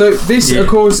pen there. so this, Yeah. of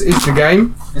course, is the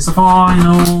game It's the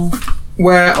final.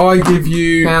 where I give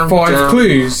you Countdown. 5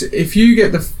 clues. If you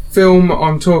get the film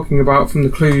I'm talking about from the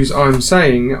clues I'm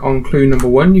saying on clue number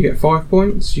 1, you get 5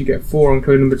 points. You get 4 on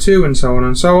clue number 2, and so on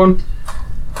and so on.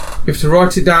 You have to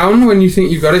write it down when you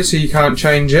think you've got it so you can't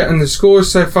change it. And the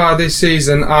scores so far this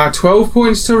season are 12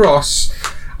 points to Ross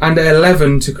and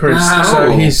 11 to Chris. Oh.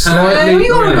 So he's Hey, slightly... what are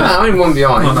you on about? I'm only one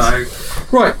behind. Oh no.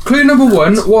 Right, clue number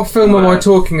 1. What film am I Right.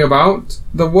 talking about?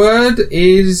 The word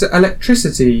is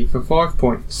electricity for 5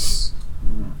 points.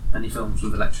 Any films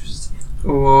with electricity?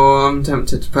 Oh, I'm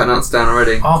tempted to put an answer down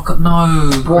already. Oh, I've got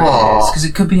no. What? Because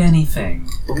it could be anything.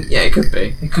 Yeah, it could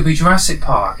be. It could be Jurassic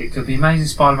Park. It could be Amazing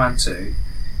Spider-Man 2.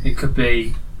 It could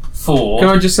be 4. Can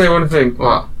I just say one thing?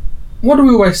 What? What do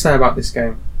we always say about this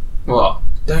game? What?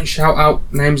 Don't shout out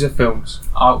names of films.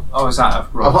 Oh, is that a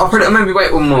I'll put it. Maybe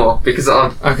wait one more because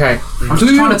I'll. Okay. I'm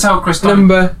just trying to tell Chris don't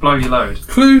number blow your load.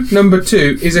 Clue number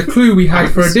 2 is a clue we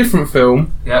had for a different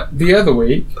film Yep. the other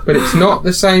week, but it's not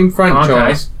the same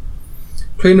franchise.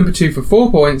 Clue number 2 for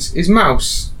 4 points is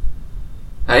mouse.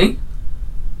 Hey?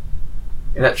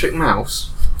 Electric mouse.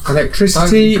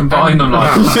 Electricity. Don't combine and them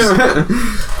like mouse.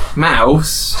 that.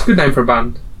 Mouse. It's a good name for a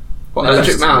band. What,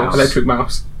 Electric Mouse? Electric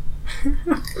Mouse.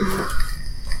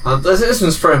 This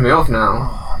one's throwing me off now.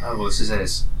 Oh, I know what this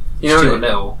is. You know Stuart what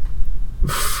Little.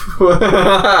 it-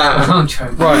 I'm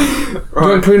joking. Right. Do you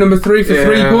want clue number 3 for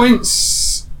 3 Yeah.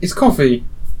 points? It's coffee.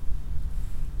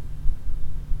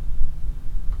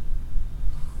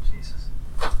 Jesus.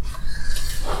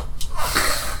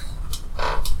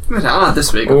 Made it hard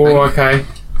this week, I Oh, think. okay.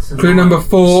 It's a Clue number It's a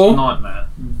 4 nightmare.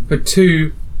 for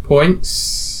 2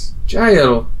 points.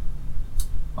 Jail.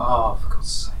 Oh, for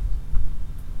God's sake.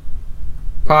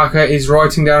 Parker is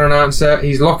writing down an answer.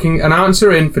 He's locking an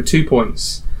answer in for 2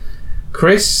 points.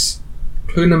 Chris,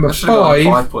 clue number I should have gone 5.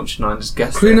 5 points, and I just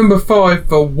guessed Clue it. number 5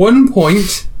 for 1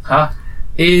 point Huh?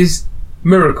 is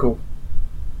miracle.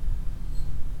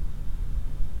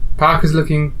 Parker's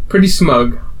looking pretty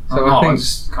smug. So I'm not. I I think.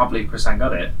 just can't believe Chris ain't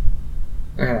got it.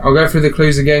 Okay, I'll go through the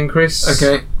clues again, Chris.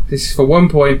 Okay. This is for 1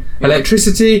 point.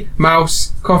 Electricity,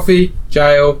 mouse, coffee,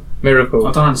 jail, miracle.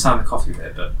 I don't understand the coffee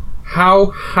bit, but How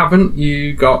haven't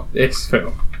you got this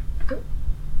film?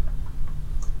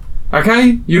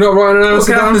 Okay, you're not writing an What's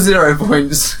answer down to down? 0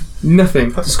 points?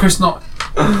 Nothing. does Chris not?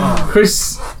 Oh.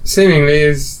 Chris seemingly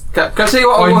is. Can I tell you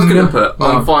what I was going to put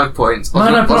on 5 points? No,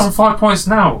 put it on 5 points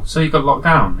now, so you got locked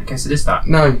down in case it is that.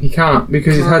 No, he can't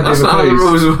because he's heard the That's other not how the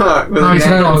clues. rules work. No, he's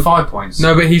Yeah. only on 5 points.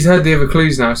 No, but he's heard the other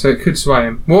clues now, so it could sway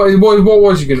him. What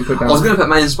was you going to put I down? was going to put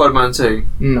Amazing Spider-Man 2.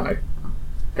 No.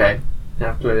 Okay.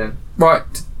 Yeah, put it in. Right,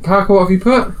 Parker, what have you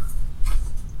put? What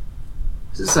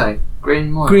does it say?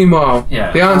 Green Mile. Green Mile.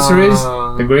 Yeah. The answer is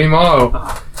the Green Mile.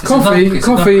 Is it Coffee. Duck-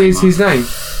 Coffee it is Duck his name.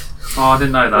 Oh, I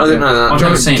didn't know that. I didn't know that. I've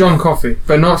never seen John it. Coffee,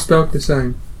 but not spelled the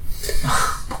same.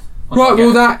 What Right, did I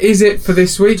well get? that is it for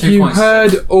this week. 2 You points.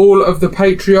 heard all of the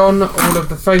Patreon, all of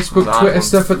the Facebook, That Twitter one.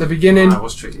 stuff at the beginning. That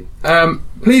was tricky.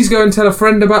 Please go and tell a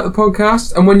friend about the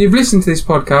podcast. And when you've listened to this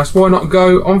podcast, why not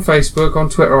go on Facebook, on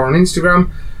Twitter, or on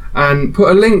Instagram and put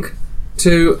a link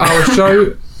to our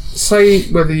show. Say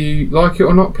whether you like it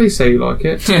or not. Please say you like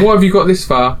it. Yeah. Why have you got this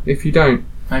far if you don't?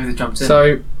 Maybe they jumped in.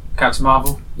 So, Captain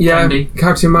Marvel. yeah, Trendy.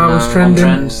 Captain Marvel's No, trending.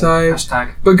 trend. So, Hashtag.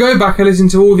 but go back and listen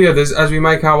to all the others as we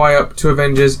make our way up to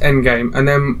Avengers Endgame, and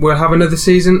then we'll have another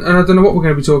season. And I don't know what we're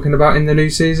going to be talking about in the new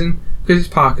season because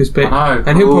it's Parker's pick, I know.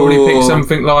 and he'll probably pick Ooh.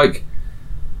 something like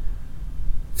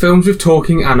films with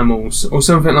talking animals or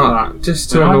something like that, just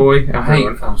to But annoy I everyone.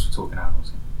 hate films for talking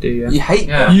animals. Do you? You hate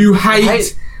Yeah. that? You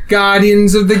hate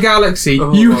Guardians of the Galaxy.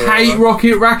 Oh. You hate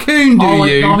Rocket Raccoon, do Oh,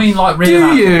 you? I mean, like real Do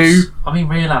animals. you? I mean,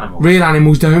 real animals. Real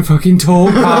animals don't fucking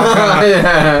talk, Parker.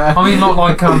 Yeah. I mean, not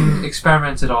like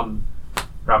experimented on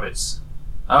rabbits.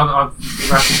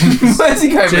 Raccoons. Where's he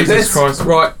going with Jesus this? Christ.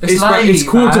 Right, It's it's late,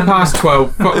 quarter man. past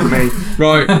 12. Fuck me.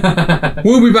 Right.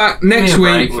 We'll be back next Give me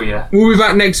a break, week. will ya? We'll be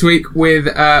back next week with.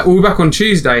 We'll be back on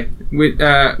Tuesday, with,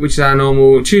 which is our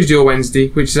normal Tuesday or Wednesday,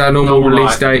 which is our normal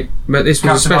release date. But this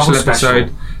was Captain a special Marvel episode.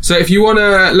 special. So if you want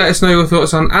to let us know your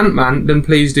thoughts on Ant-Man, then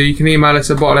please do. You can email us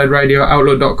at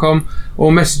bottleheadradio@outlook.com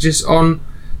or message us on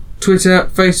Twitter,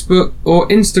 Facebook, or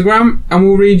Instagram, and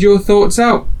we'll read your thoughts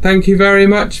out. Thank you very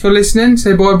much for listening.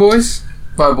 Say bye, boys.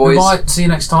 Bye, boys. Bye. See you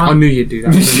next I time. knew you'd do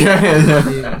that.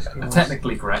 Yeah.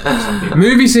 Technically correct. Some people.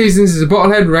 Movie Seasons is a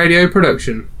Bottlehead Radio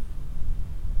production.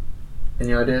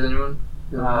 Any ideas, anyone?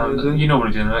 You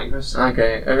normally do that, Chris.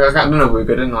 Okay. I don't know if we're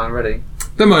good, didn't I, already?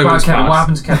 The Right, moment's Kevin. What passed.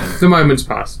 happened to Kevin? The moment's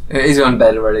passed. He's on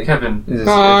bed already. Kevin. He's asleep in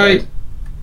Bye. bed.